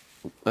get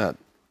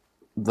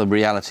the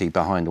reality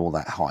behind all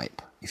that hype.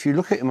 If you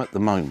look at him at the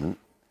moment,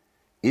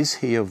 is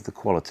he of the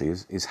quality,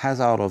 is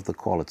Hazard of the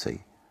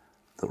quality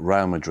that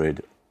Real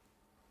Madrid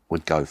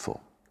would go for?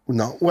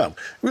 No, well,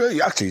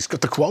 actually, he's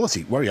got the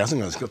quality. Well, he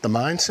hasn't. He's got the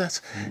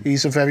mindset.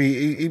 He's a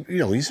very,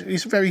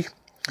 he's very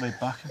laid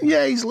back.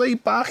 Yeah, he's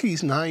laid back.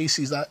 He's nice.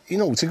 He's that.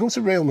 To go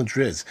to Real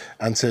Madrid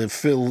and to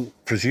fill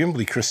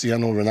presumably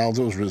Cristiano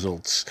Ronaldo's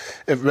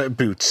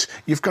boots,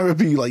 you've got to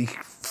be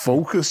like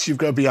focused. You've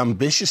got to be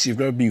ambitious. You've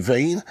got to be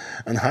vain.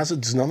 And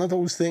Hazard's none of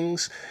those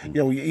things.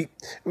 For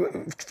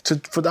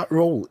that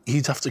role,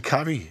 he'd have to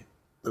carry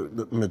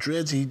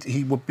Madrid.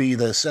 He would be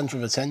the centre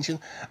of attention,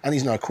 and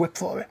he's not equipped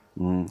for it.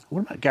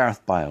 What about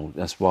Gareth Bale?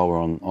 That's while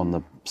we're on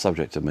the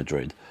subject of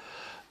Madrid.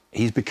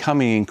 He's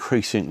becoming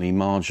increasingly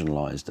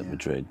marginalised at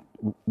Madrid.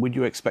 Would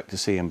you expect to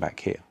see him back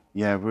here?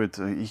 Yeah, would.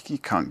 He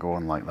can't go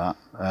on like that.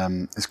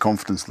 His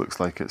confidence looks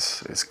like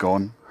it's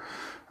gone.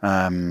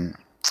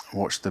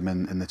 Watched him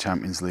in the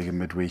Champions League in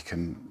midweek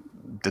and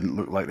didn't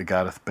look like the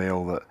Gareth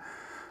Bale that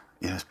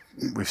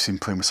we've seen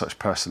playing with such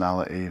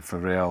personality for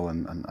Real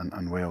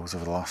and Wales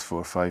over the last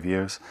 4 or 5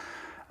 years.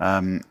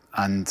 And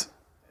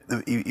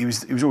he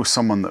was always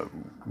someone that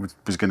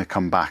was going to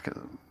come back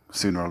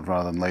sooner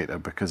rather than later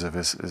because of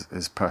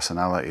his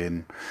personality,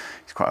 and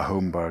he's quite a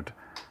home bird.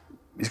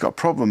 He's got a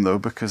problem though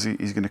because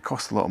he's going to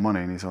cost a lot of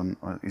money, and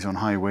he's on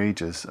high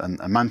wages. And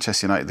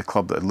Manchester United, the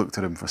club that had looked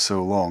at him for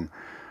so long,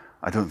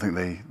 I don't think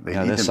they need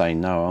him. They're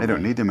saying no. They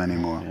don't need him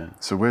anymore. Yeah.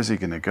 So where's he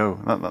going to go?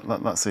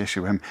 That's the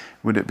issue with him.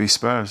 Would it be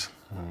Spurs?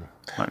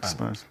 Like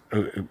Spurs.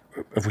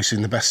 Have we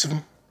seen the best of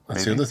him?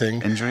 That's Maybe. The other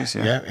thing. Injuries,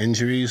 yeah,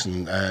 injuries,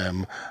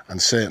 and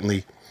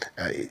certainly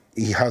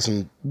he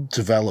hasn't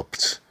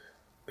developed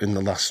in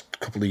the last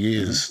couple of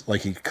years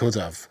like he could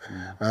have.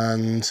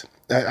 And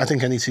I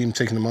think any team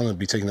taking him on would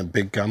be taking a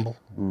big gamble.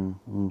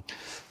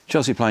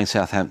 Chelsea playing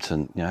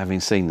Southampton, having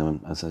seen them,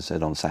 as I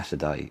said, on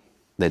Saturday,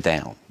 they're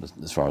down,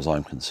 as far as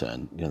I'm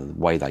concerned. The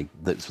way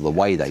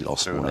they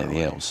lost more than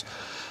anything else.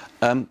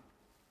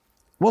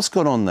 What's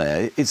gone on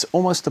there? It's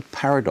almost a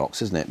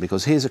paradox, isn't it?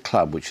 Because here's a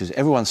club which is,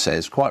 everyone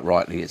says, quite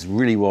rightly, it's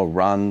really well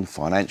run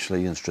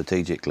financially and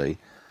strategically.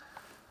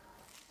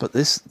 But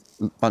this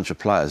bunch of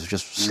players have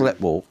just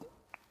sleptwalked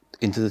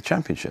into the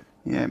Championship.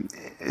 Yeah,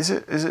 is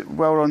it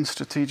well run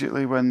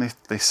strategically when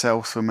they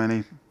sell so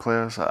many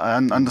players? I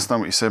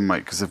understand what you're saying,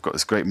 Mike, because they've got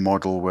this great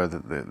model where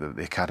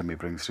the academy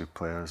brings through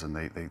players and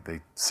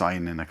they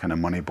sign in a kind of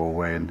Moneyball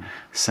way and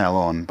sell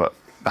on. But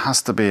there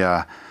has to be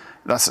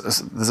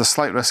there's a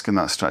slight risk in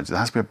that strategy. There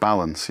has to be a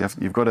balance.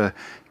 You've got to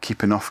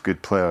keep enough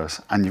good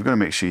players, and you've got to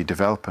make sure you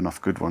develop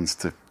enough good ones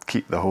to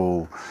keep the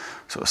whole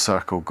sort of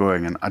circle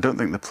going. And I don't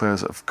think the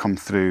players that have come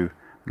through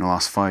in the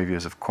last 5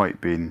 years have quite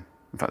been.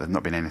 In fact, they've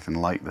not been anything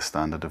like the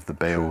standard of the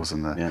Bales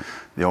and the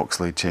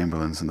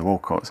Oxlade-Chamberlains and the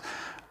Walcotts.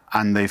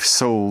 And they've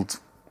sold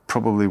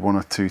probably 1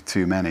 or 2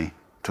 too many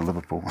to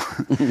Liverpool.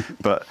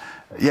 But,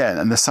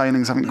 and the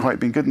signings haven't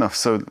quite been good enough.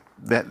 So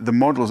the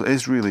model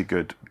is really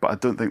good, but I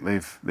don't think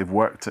they've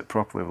worked it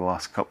properly over the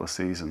last couple of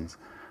seasons.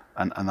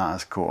 and that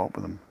has caught up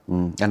with them.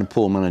 And a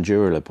poor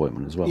managerial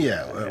appointment as well.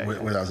 Yeah,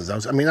 without a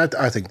doubt. I mean,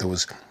 I think there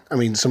was... I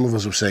mean, some of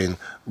us were saying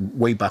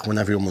way back when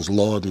everyone was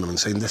lauding them and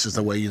saying this is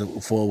the way you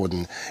look forward,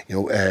 and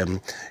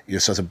you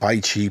sort of buy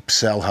cheap,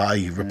 sell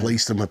high,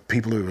 replace them with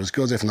people who are as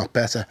good, if not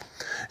better.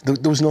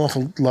 There was an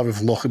awful lot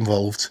of luck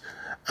involved,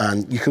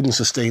 and you couldn't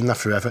sustain that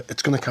forever.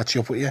 It's going to catch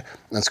up with you,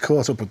 and it's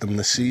caught up with them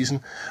this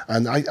season.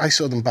 And I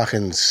saw them back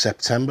in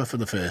September for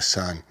the first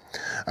time,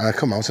 and I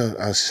come out and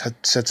I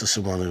said to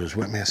someone who was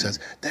with me, I said,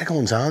 they're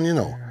going down, you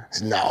know. I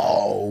said,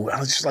 no. And I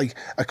was just like,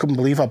 I couldn't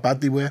believe how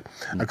bad they were.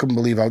 I couldn't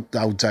believe how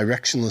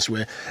directionless they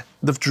were.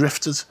 They've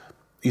drifted,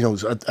 you know,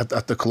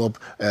 at the club,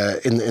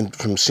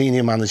 from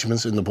senior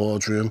management in the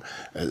boardroom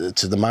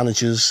to the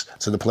managers,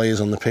 to the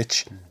players on the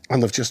pitch,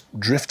 and they've just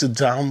drifted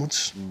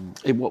downwards.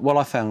 What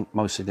I found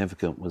most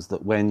significant was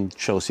that when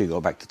Chelsea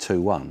got back to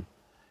 2-1,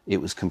 it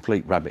was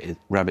complete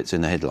rabbits in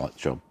the headlights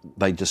job.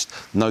 They just,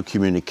 no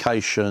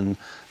communication,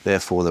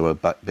 therefore there were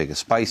bigger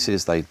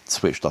spaces, they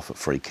switched off at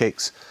free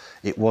kicks.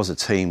 It was a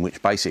team which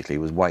basically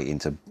was waiting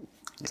to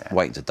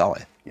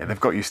die. Yeah, they've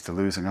got used to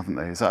losing, haven't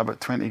they? Is that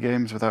about 20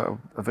 games without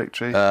a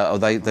victory?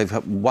 They've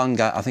had one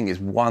game, I think it's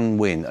one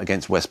win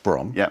against West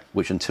Brom,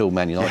 which until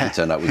Man United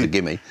turned out was a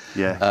gimme,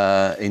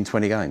 in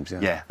 20 games.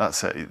 Yeah,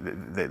 that's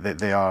it.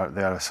 They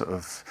are sort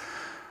of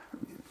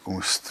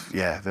almost,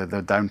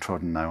 they're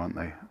downtrodden now, aren't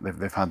they?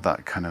 They've had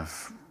that kind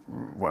of,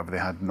 whatever they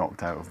had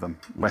knocked out of them.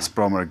 West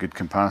Brom are a good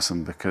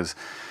comparison because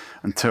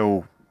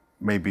until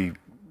maybe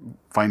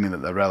finding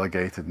that they're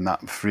relegated and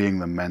that freeing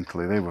them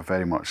mentally, they were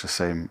very much the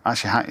same.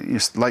 Actually,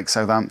 just like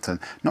Southampton,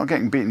 not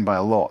getting beaten by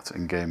a lot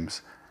in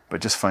games, but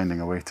just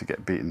finding a way to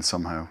get beaten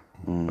somehow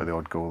by the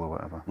odd goal or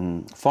whatever.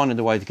 Finding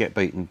a way to get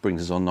beaten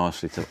brings us on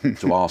nicely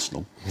to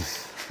Arsenal.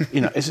 You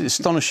know, it's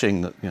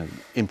astonishing that, you know,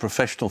 in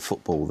professional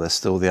football, they're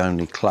still the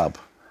only club,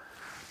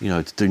 you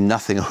know, to do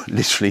nothing,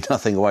 literally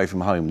nothing away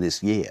from home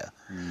this year.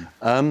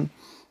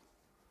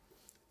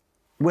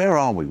 Where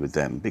are we with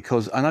them?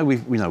 Because I know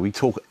we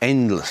talk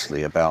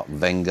endlessly about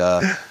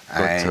Wenger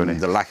and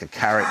the lack of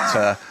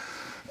character.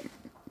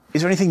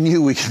 Is there anything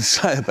new we can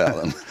say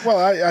about them? Well,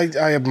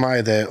 I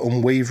admire their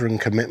unwavering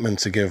commitment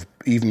to give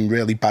even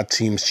really bad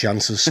teams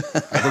chances.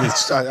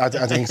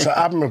 I think it's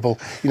admirable,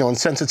 you know, and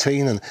it's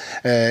entertaining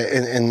in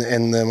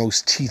the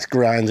most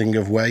teeth-grinding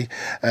of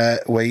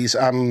ways.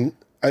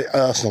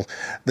 Arsenal,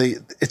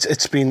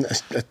 it's been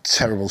a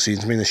terrible season.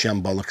 It's been a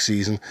shambolic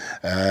season.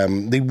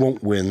 They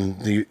won't win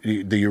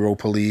the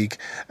Europa League.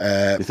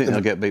 You think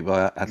they'll get beat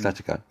by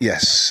Atletico?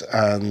 Yes,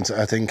 and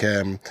I think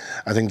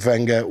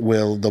Wenger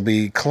there'll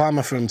be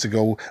clamour for him to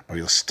go, but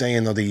he'll stay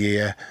another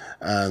year,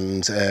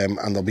 and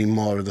there'll be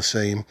more of the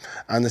same.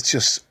 And it's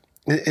just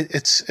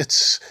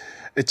it's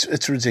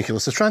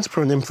ridiculous. They're trying to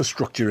put an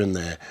infrastructure in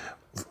there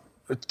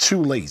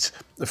too late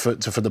for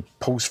the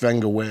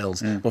post-Wenger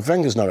Wales, but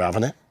Wenger's not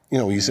having it. You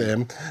know, he's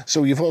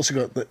so you've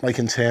also got like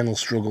internal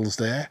struggles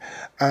there,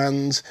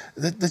 and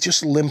they're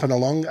just limping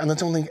along. And I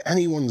don't think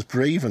anyone's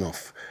brave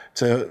enough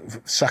to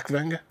sack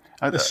Wenger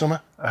this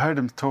summer. I heard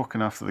him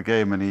talking after the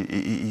game, and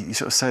he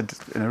sort of said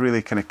in a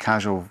really kind of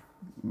casual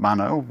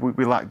manner,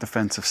 we lack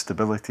defensive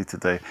stability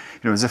today.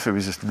 You know, as if it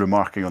was just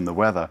remarking on the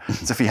weather,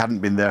 as if he hadn't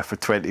been there for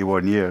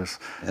 21 years.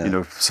 You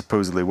know,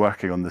 supposedly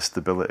working on the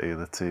stability of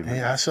the team.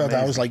 Yeah, I saw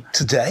that. I was like,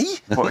 today?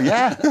 Well,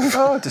 yeah,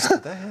 just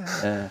today.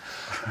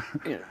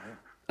 Yeah.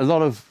 A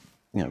lot of,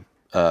 you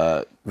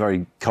know,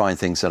 very kind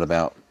things said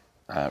about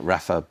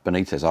Rafa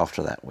Benitez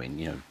after that win.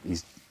 You know,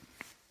 he's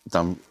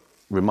done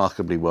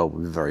remarkably well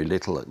with very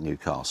little at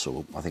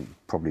Newcastle. I think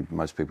probably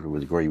most people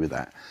would agree with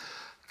that.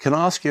 Can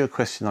I ask you a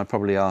question I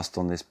probably asked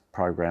on this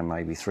programme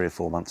maybe 3 or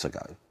 4 months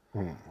ago?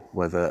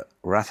 Whether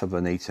Rafa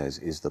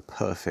Benitez is the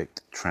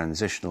perfect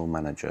transitional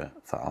manager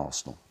for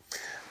Arsenal?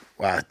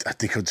 Well,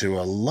 they could do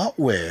a lot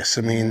worse.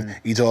 I mean,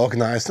 he'd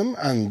organised them,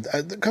 and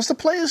because the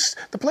players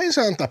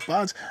aren't that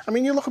bad. I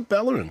mean, you look at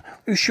Bellerin,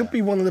 who should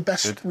be one of the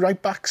best right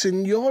backs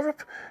in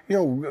Europe. You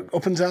know,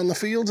 up and down the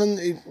field, and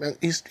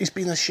he's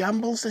been a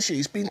shambles this year.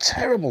 He's been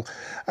terrible,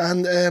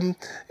 and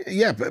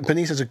but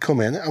Benitez would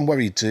come in, and what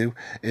he'd do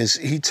is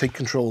he'd take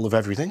control of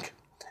everything.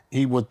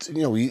 He would,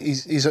 you know,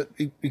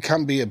 he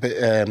can be a bit,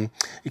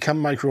 he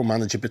can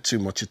micromanage a bit too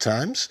much at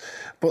times,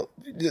 but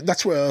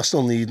that's what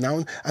Arsenal need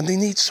now, and they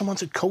need someone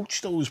to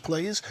coach those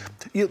players.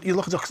 You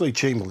look at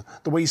Oxlade-Chamberlain,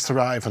 the way he's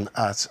thriving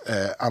at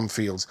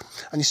Anfield,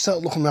 and you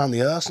start looking around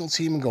the Arsenal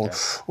team and going,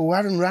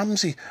 Aaron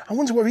Ramsey, I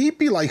wonder what he'd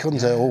be like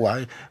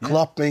under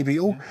Klopp maybe.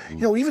 You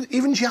know,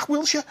 even Jack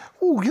Wilshere.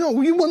 You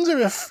know, you wonder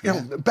if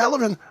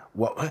Bellerin.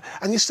 What?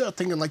 And you start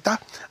thinking like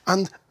that,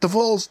 and they've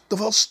all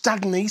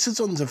stagnated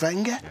under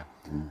Wenger.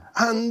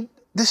 And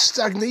this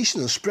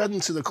stagnation is spreading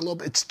to the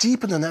club. It's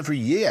deepening every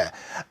year.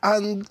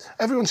 And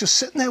everyone's just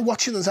sitting there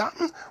watching it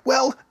happen.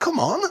 Well, come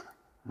on.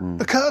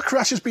 The car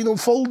crash has been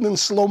unfolding in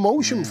slow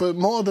motion for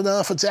more than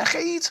half a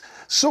decade.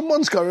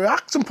 Someone's got to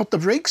act and put the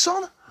brakes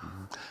on.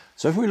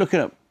 So if we're looking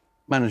at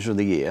Manager of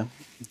the Year,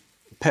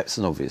 Pep's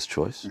an obvious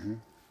choice.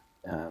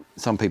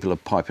 Some people are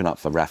piping up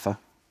for Rafa,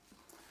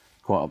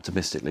 quite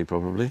optimistically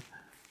probably.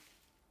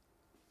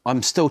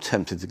 I'm still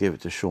tempted to give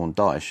it to Sean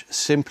Dyche.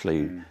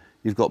 Simply,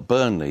 you've got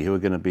Burnley, who are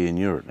going to be in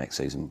Europe next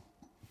season,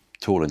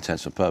 to all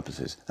intents and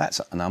purposes.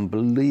 That's an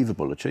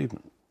unbelievable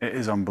achievement. It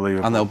is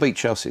unbelievable. And they'll beat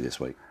Chelsea this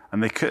week.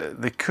 And they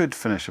could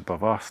finish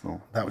above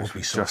Arsenal. That would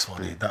be so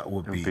funny. That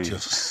would be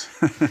just...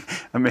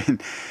 I mean,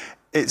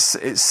 it's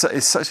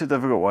such a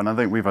difficult one. I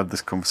think we've had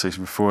this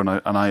conversation before,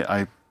 and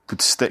I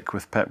would stick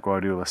with Pep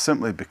Guardiola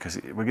simply because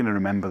we're going to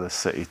remember this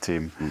City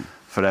team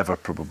forever,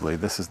 probably.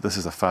 This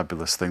is a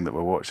fabulous thing that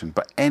we're watching.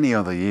 But any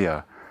other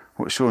year,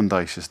 what Sean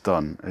Dyche has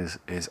done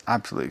is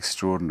absolutely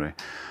extraordinary.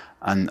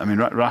 And I mean,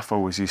 Rafa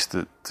always used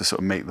to sort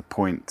of make the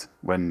point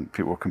when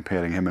people were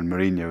comparing him and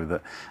Mourinho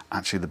that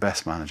actually the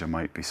best manager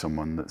might be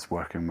someone that's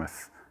working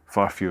with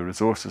far fewer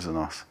resources than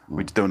us.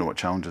 We just don't know what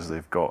challenges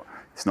they've got.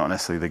 It's not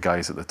necessarily the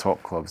guys at the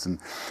top clubs. And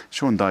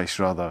Sean Dyche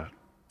rather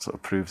sort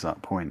of proves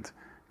that point.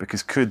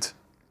 Because could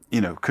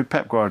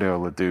Pep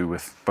Guardiola do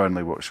with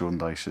Burnley what Sean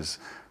Dyche has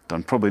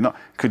done? Probably not.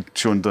 Could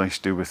Sean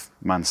Dyche do with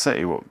Man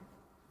City what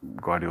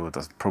Guardiola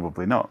does?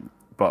 Probably not.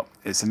 But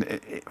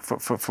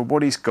for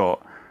what he's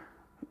got,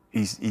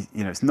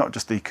 it's not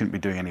just that he couldn't be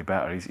doing any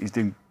better. He's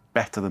doing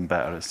better than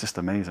better. It's just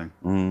amazing.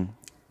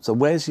 So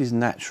where's his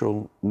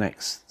natural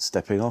next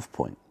stepping off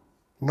point?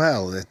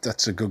 Well,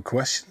 that's a good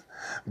question,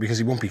 because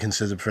he won't be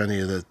considered for any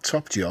of the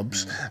top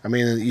jobs. I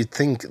mean, you'd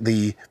think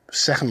the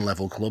second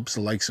level clubs, the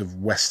likes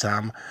of West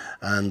Ham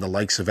and the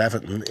likes of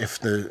Everton, if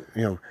there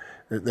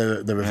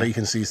are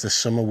vacancies this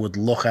summer, would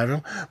look at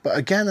him. But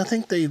again, I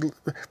think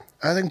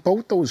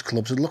both those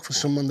clubs would look for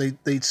someone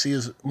they'd see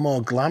as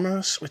more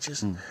glamorous, which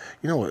is,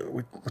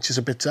 which is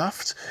a bit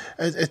daft.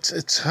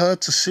 It's hard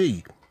to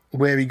see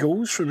where he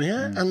goes from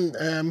here, and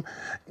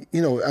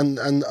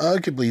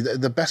arguably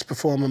the best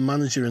performing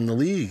manager in the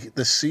league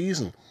this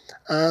season,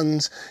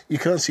 and you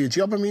can't see a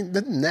job. I mean,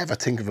 they'd never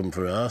think of him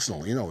for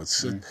Arsenal.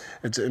 It's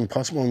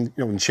impossible. And,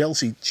 in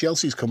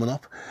Chelsea's coming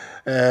up.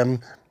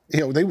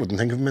 They wouldn't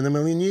think of him in a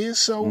million years.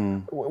 So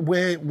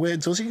where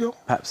does he go?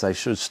 Perhaps they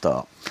should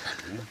start.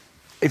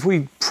 If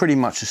we pretty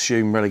much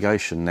assume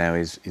relegation now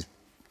is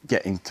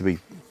getting to be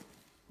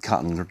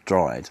cut and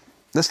dried,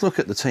 let's look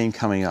at the team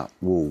coming up,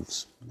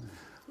 Wolves,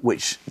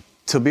 which,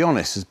 to be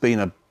honest, has been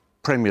a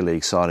Premier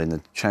League side in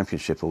the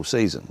Championship all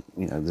season.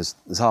 There's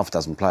half a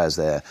dozen players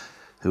there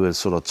who are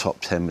sort of top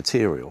 10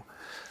 material.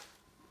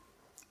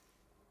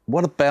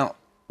 What about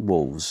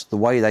Wolves, the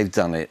way they've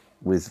done it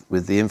with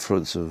the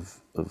influence of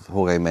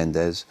Jorge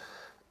Mendes?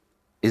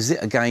 Is it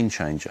a game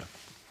changer?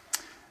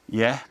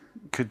 Yeah,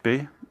 could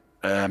be.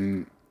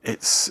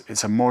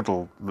 It's a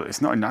model.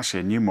 It's not actually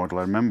a new model.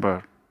 I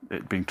remember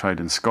it being tried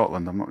in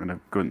Scotland. I'm not going to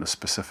go into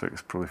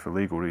specifics, probably for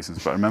legal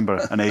reasons, but I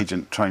remember an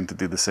agent trying to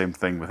do the same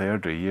thing with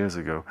Airdrie years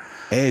ago.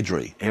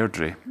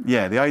 Airdrie.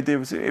 Yeah, the idea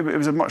was it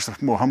was a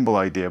much more humble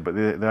idea, but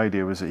the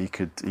idea was that he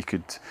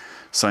could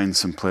sign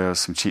some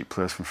cheap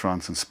players from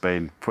France and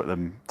Spain, put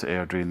them to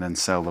Airdrie, and then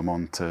sell them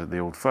on to the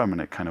old firm, and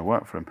it kind of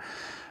worked for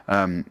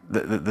him.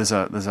 There's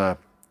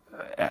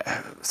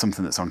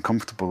something that's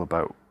uncomfortable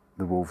about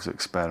the Wolves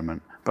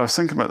experiment. But I was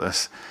thinking about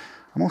this.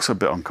 I'm also a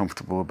bit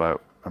uncomfortable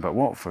about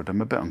Watford.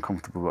 I'm a bit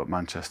uncomfortable about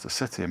Manchester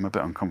City. I'm a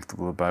bit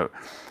uncomfortable about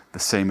the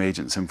same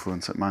agent's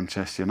influence at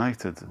Manchester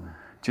United. Do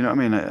you know what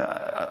I mean?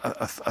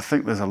 I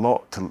think there's a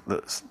lot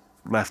that's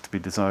left to be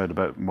desired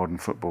about modern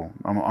football.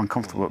 I'm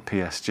uncomfortable at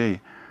PSG.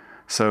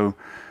 So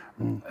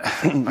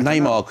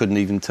Neymar couldn't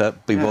even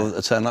be bothered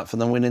to turn up for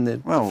them winning the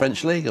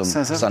French league on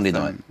Sunday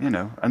night.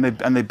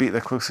 And they beat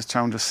their closest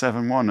challengers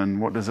 7-1.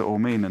 And what does it all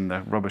mean? And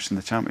they're rubbish in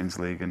the Champions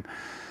League. And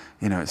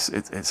it's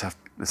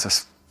a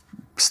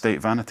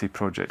state vanity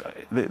project.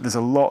 There's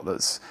a lot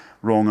that's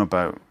wrong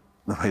about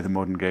the way the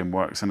modern game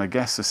works, and I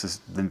guess this is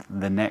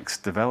the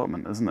next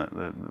development, isn't it?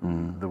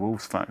 The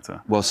Wolves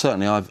factor. Well,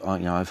 certainly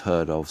I've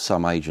heard of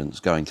some agents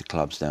going to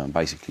clubs now and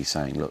basically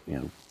saying, look,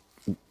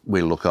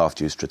 we'll look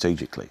after you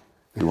strategically.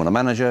 You want a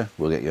manager,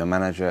 we'll get you a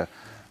manager.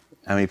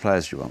 How many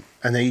players do you want?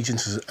 An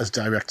agent as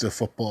director of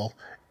football,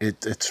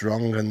 it's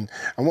wrong, and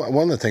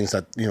one of the things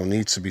that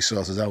needs to be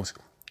sorted out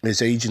is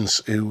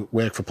agents who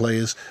work for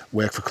players,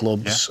 work for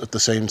clubs at the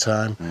same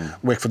time,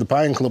 work for the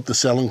buying club, the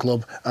selling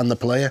club, and the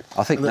player.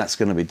 I think that's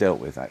going to be dealt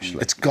with,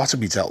 actually. It's got to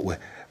be dealt with,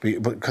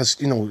 because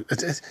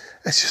it's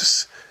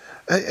just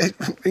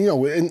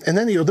in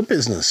any other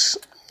business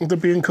they're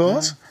being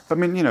caught. But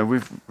I mean,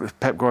 with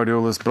Pep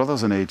Guardiola's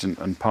brother's an agent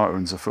and part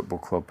owns a football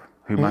club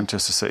who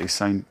Manchester City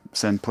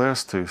send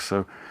players to.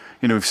 So,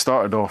 we've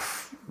started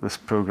off this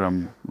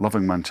programme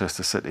loving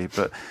Manchester City,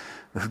 but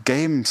the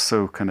game's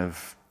so kind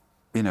of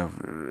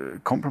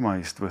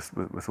compromised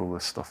with all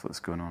this stuff that's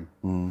going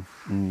on.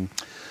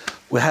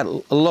 We had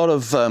a lot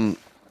of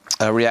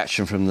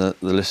reaction from the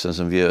listeners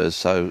and viewers,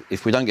 so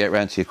if we don't get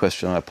around to your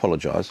question, I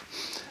apologise.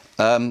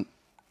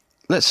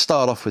 Let's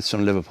start off with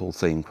some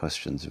Liverpool-themed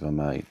questions, if I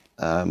may.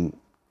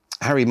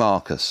 Harry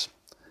Marcus,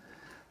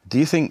 do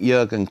you think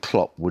Jurgen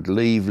Klopp would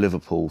leave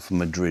Liverpool for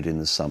Madrid in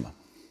the summer?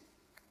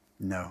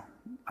 No,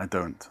 I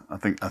don't. I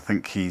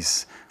think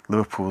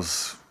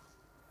Liverpool's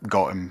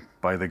got him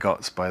by the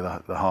guts, by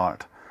the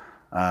heart,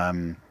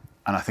 and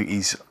I think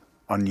he's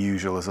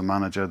unusual as a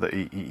manager that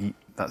he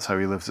that's how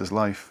he lives his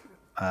life,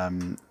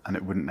 and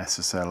it wouldn't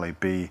necessarily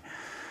be.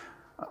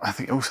 I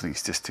also think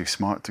he's just too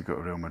smart to go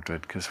to Real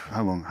Madrid, because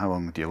how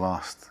long do you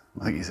last?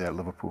 I think he's there at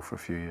Liverpool for a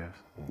few years.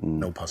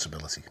 No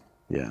possibility.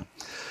 Yeah.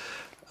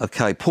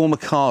 Okay, Paul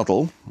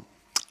McCardle.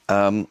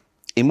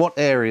 In what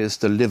areas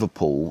do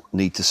Liverpool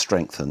need to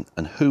strengthen,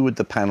 and who would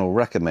the panel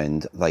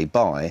recommend they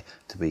buy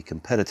to be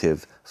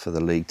competitive for the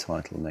league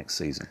title next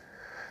season?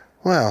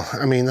 Well,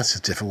 I mean, that's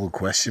a difficult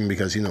question,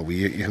 because, you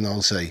can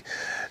all say,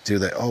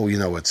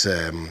 it's...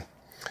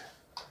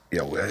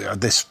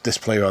 this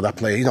player or that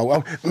player,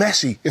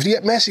 Messi. If you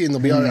get Messi in,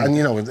 they'll be all right. And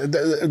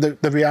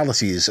the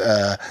reality is,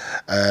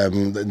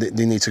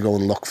 they need to go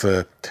and look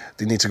for.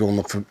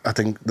 I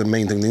think the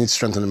main thing, they need to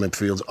strengthen the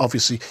midfield.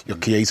 Obviously, your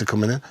Keita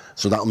coming in,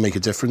 so that'll make a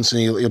difference,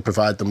 and he'll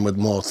provide them with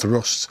more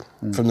thrust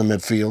from the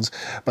midfield.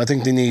 But I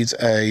think they need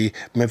a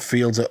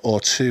midfielder or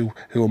two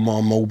who are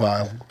more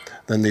mobile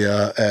than they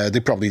are.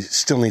 They probably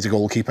still need a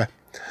goalkeeper,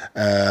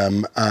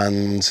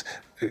 and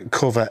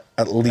cover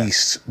at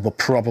least, but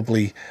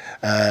probably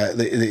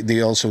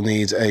they also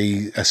need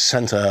a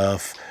centre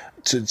half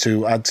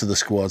to add to the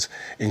squad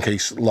in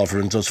case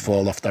Lovren does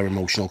fall off their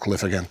emotional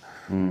cliff again.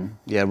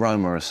 Yeah,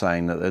 Roma are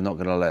saying that they're not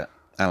going to let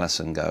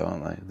Alisson go,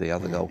 aren't they? The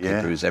other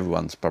goalkeeper, who's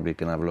everyone's probably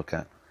going to have a look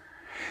at.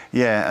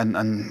 Yeah,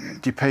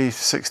 and do you pay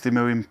 £60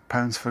 million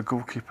for a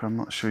goalkeeper? I'm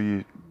not sure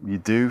you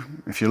do.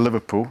 If you're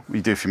Liverpool,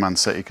 you do if you're Man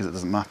City, because it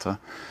doesn't matter.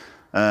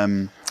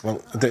 Well,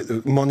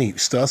 the money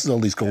started all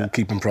these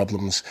goalkeeping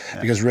problems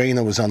because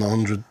Reina was on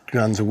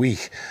 £100,000 a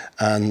week,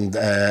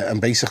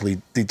 and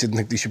basically they didn't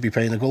think they should be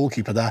paying a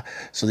goalkeeper that,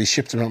 so they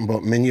shipped around and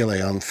bought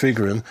Mignolet on,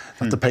 figuring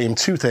that to pay him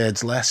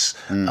 2/3 less,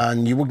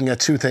 and you wouldn't get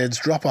 2/3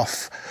 drop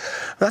off.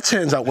 That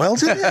turns out well,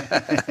 didn't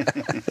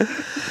it?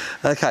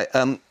 Okay,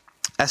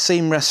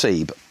 Asim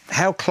Rasib,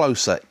 how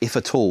closer, if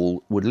at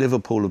all, would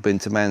Liverpool have been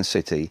to Man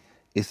City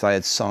if they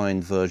had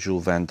signed Virgil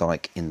van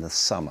Dijk in the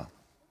summer?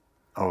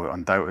 Oh,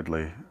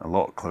 undoubtedly a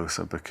lot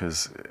closer,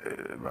 because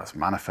that's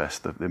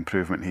manifest, the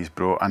improvement he's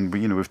brought. And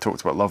we've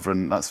talked about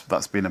Lovren.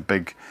 That's been a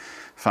big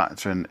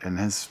factor in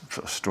his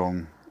sort of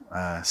strong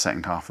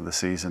second half of the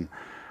season.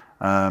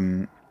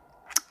 Again,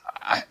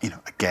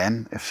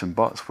 ifs and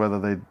buts,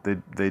 whether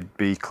they'd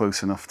be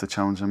close enough to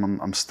challenge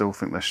him. I'm still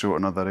think they're short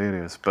in other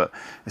areas. But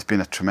it's been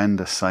a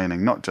tremendous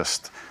signing, not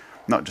just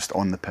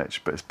on the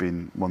pitch, but it's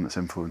been one that's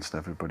influenced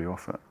everybody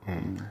off it.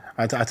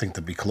 I think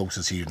they'd be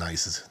closer to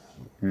United.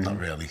 Not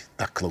really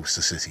that close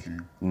to City.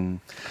 In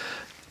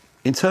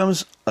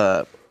terms,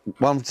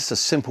 just a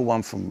simple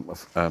one from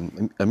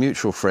a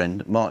mutual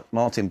friend,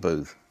 Martin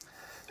Booth,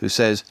 who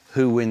says,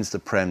 who wins the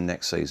Prem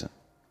next season?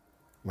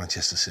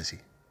 Manchester City.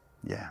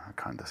 Yeah, I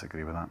can't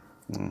disagree with that.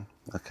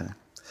 Okay.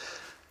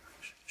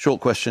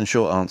 Short question,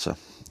 short answer.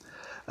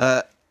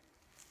 A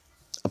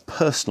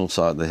personal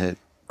side of the head,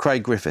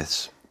 Craig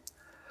Griffiths.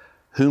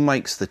 Who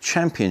makes the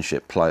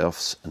Championship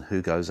playoffs and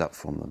who goes up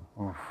from them?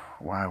 Oh,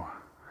 wow.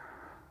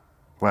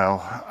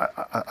 Well,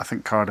 I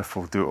think Cardiff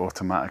will do it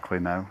automatically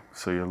now.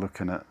 So you're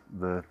looking at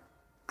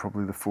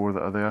probably the four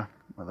that are there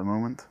at the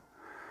moment.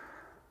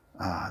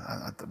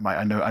 I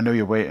know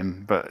you're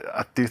waiting, but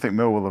I do think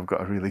Millwall have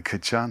got a really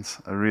good chance,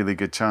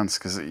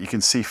 because you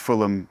can see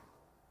Fulham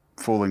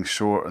falling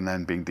short and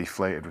then being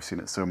deflated. We've seen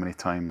it so many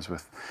times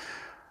with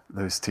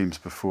those teams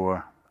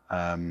before.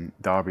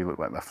 Derby looked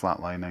like they're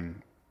flatlining.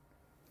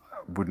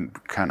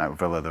 Wouldn't count out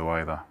Villa though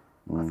either.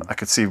 I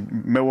could see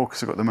Millwall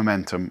because they've got the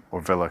momentum,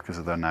 or Villa because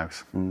of their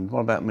nous. What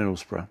about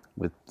Middlesbrough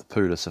with the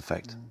Pulis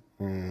effect?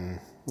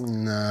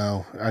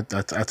 No, I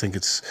think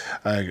it's.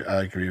 I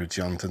agree with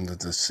Jonathan that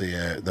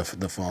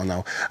the four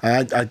now.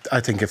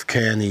 I think if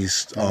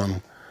Kearney's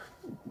on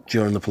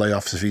during the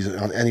playoffs, if he's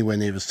on anywhere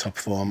near his top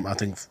form, I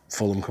think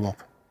Fulham come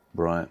up.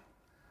 Right.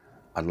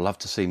 I'd love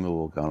to see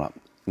Millwall going up,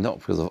 not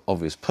because of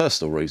obvious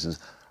personal reasons,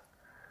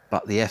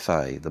 but the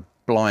FA, the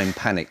blind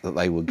panic that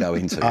they would go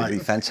into would be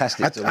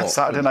fantastic to watch.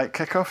 Saturday night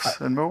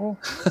kickoffs in Millwall.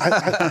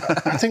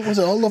 I think we'd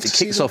all love to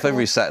see them. It kicks off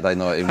every Saturday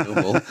night in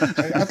Millwall.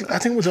 I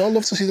think we'd all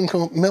love to see them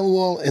come up.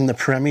 Millwall in the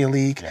Premier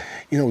League,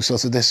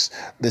 sort of this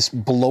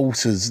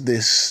bloated,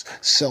 this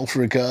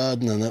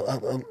self-regarding and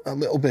a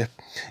little bit,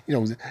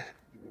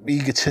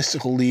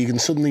 egotistical league,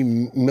 and suddenly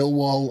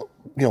Millwall,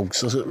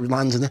 sort of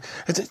lands in it.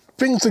 It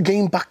brings the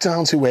game back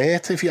down to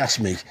earth, if you ask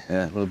me.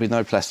 Yeah, well, there'll be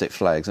no plastic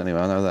flags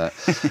anyway, I know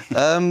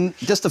that.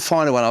 Just a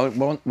final one, I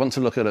want to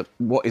look at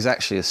what is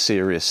actually a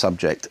serious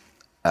subject,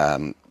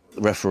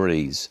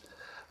 referees,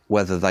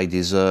 whether they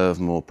deserve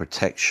more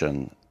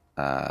protection,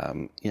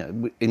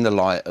 in the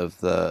light of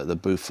the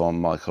Buffon,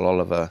 Michael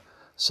Oliver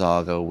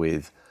saga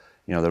with,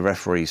 the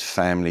referee's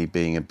family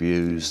being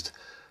abused,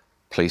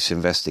 police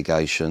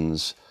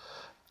investigations,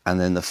 and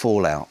then the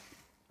fallout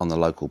on the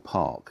local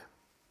park.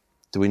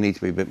 Do we need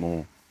to be a bit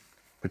more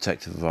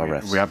protective of our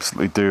refs? We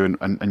absolutely do,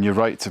 and you're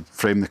right to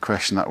frame the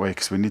question that way,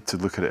 because we need to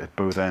look at it at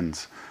both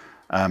ends.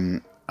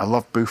 I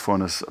love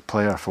Buffon as a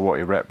player for what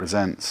he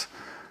represents,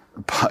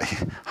 but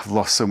I've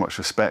lost so much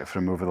respect for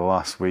him over the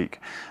last week.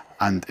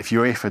 And if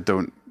UEFA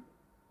don't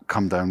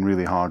come down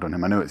really hard on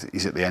him. I know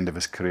he's at the end of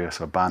his career,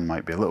 so a ban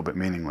might be a little bit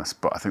meaningless,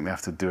 but I think they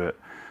have to do it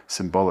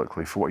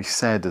symbolically for what he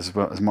said as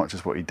much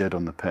as what he did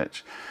on the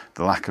pitch.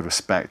 The lack of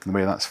respect and the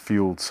way that's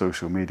fueled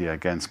social media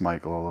against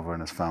Michael Oliver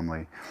and his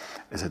family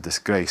is a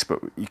disgrace. But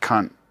you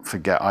can't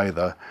forget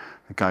either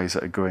the guys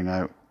that are going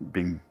out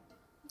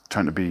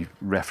trying to be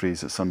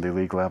referees at Sunday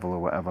League level or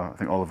whatever. I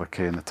think Oliver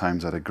Kay in the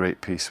Times had a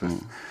great piece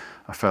with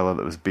a fella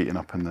that was beaten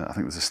up in I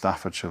think it was the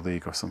Staffordshire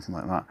League or something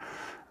like that.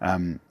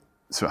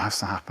 So it has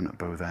to happen at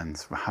both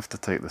ends. We have to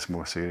take this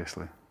more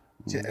seriously.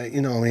 You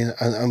know, I mean,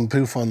 and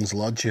Buffon's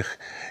logic,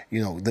 you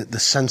know, the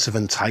sense of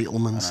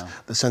entitlement,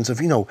 the sense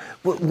of, you know,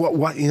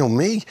 what you know,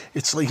 me,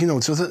 it's like, you know,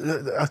 so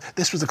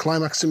this was the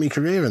climax to my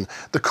career, and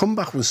the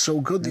comeback was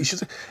so good. You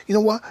should, you know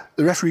what,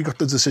 the referee got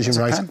the decision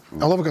right,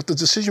 Oliver got the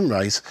decision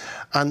right,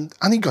 and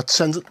he got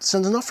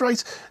sending off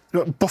right.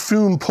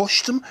 Buffoon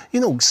pushed him, you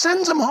know,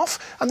 send him off,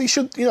 and he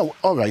should, you know,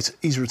 all right,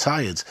 he's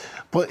retired,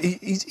 but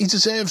he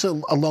deserves a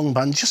long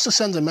ban just to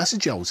send a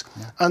message out.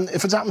 And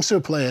if it happens to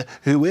a player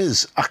who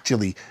is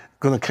actually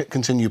going to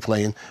continue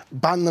playing,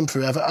 ban them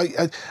forever.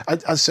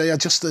 I say,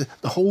 the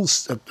whole,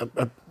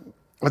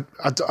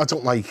 I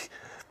don't like.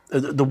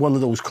 The one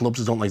of those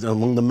clubs I don't like,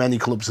 among the many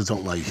clubs I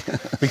don't like,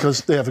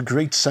 because they have a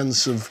great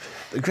sense of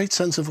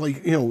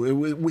like, you know,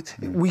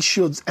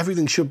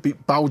 everything should be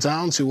bow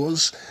down to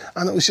us,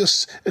 and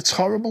it's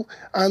horrible,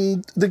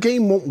 and the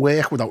game won't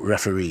work without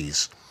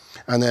referees,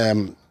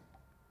 and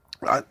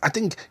I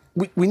think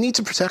we need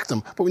to protect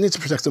them, but we need to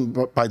protect them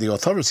by the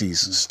authorities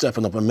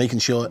stepping up and making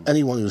sure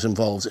anyone who's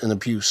involved in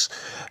abuse,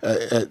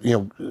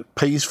 you know,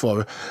 pays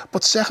for it.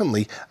 But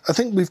secondly, I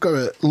think we've got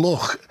to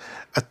look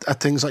at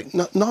things like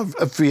not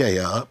a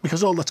VAR,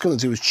 because all that's going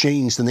to do is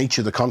change the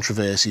nature of the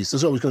controversies.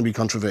 There's always going to be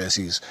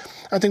controversies.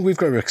 I think we've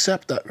got to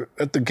accept that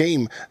at the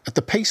game, at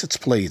the pace it's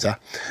played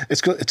at,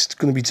 it's going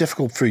to be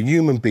difficult for a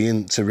human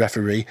being to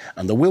referee,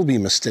 and there will be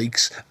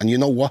mistakes. And you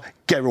know what?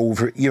 Get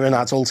over it. You're an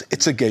adult.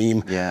 It's a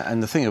game. Yeah,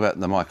 and the thing about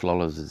the Michael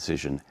Oliver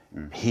decision,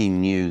 he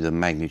knew the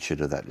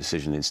magnitude of that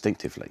decision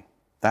instinctively.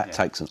 That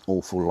takes an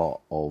awful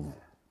lot of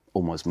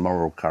almost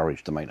moral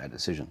courage to make that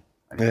decision.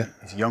 Yeah.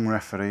 He's a young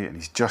referee, and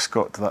he's just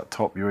got to that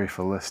top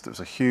UEFA list. It was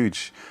a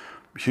huge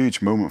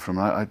moment for him.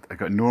 I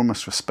got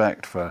enormous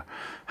respect for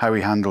how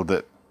he handled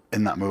it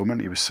in that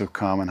moment. He was so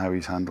calm, and how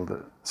he's handled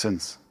it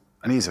since.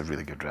 And he's a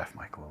really good ref,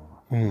 Michael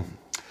Oliver.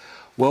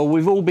 Well,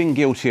 we've all been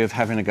guilty of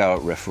having a go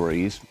at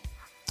referees.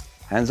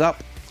 Hands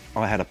up,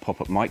 I had a pop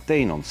at Mike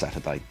Dean on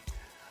Saturday.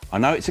 I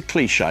know it's a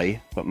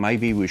cliche, but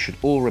maybe we should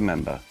all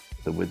remember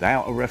that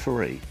without a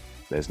referee,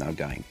 there's no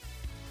game.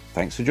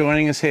 Thanks for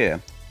joining us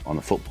here on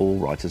the Football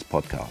Writers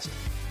Podcast.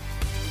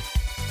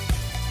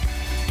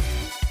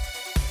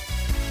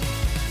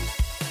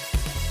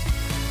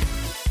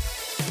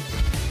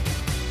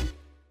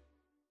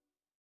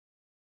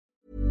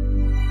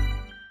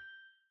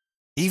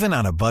 Even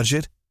on a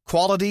budget,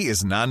 quality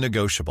is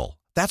non-negotiable.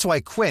 That's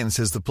why Quince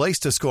is the place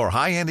to score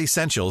high-end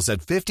essentials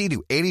at 50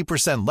 to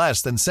 80%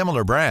 less than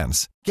similar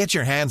brands. Get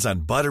your hands on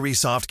buttery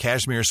soft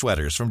cashmere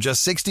sweaters from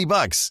just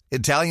 $60,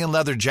 Italian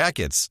leather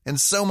jackets, and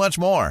so much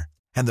more.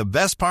 And the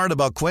best part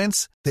about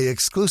Quince, they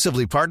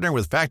exclusively partner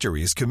with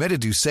factories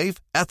committed to safe,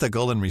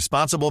 ethical, and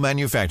responsible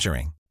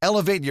manufacturing.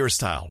 Elevate your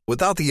style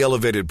without the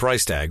elevated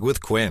price tag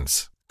with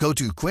Quince. Go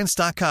to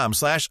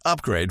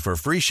quince.com/upgrade for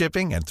free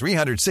shipping and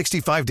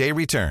 365-day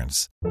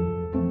returns.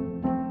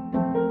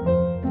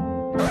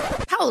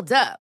 Hold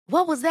up.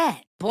 What was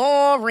that?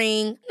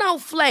 Boring. No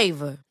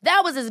flavor.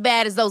 That was as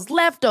bad as those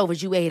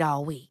leftovers you ate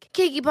all week.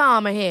 Keke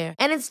Palmer here,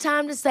 and it's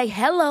time to say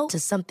hello to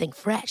something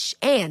fresh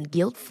and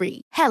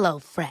guilt-free. Hello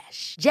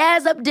Fresh.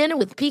 Jazz up dinner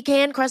with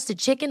pecan-crusted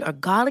chicken or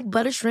garlic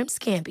butter shrimp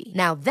scampi.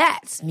 Now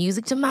that's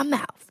music to my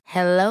mouth.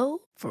 Hello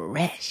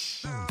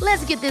Fresh.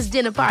 Let's get this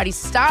dinner party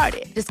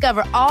started.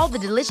 Discover all the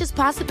delicious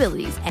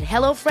possibilities at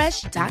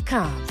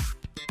HelloFresh.com.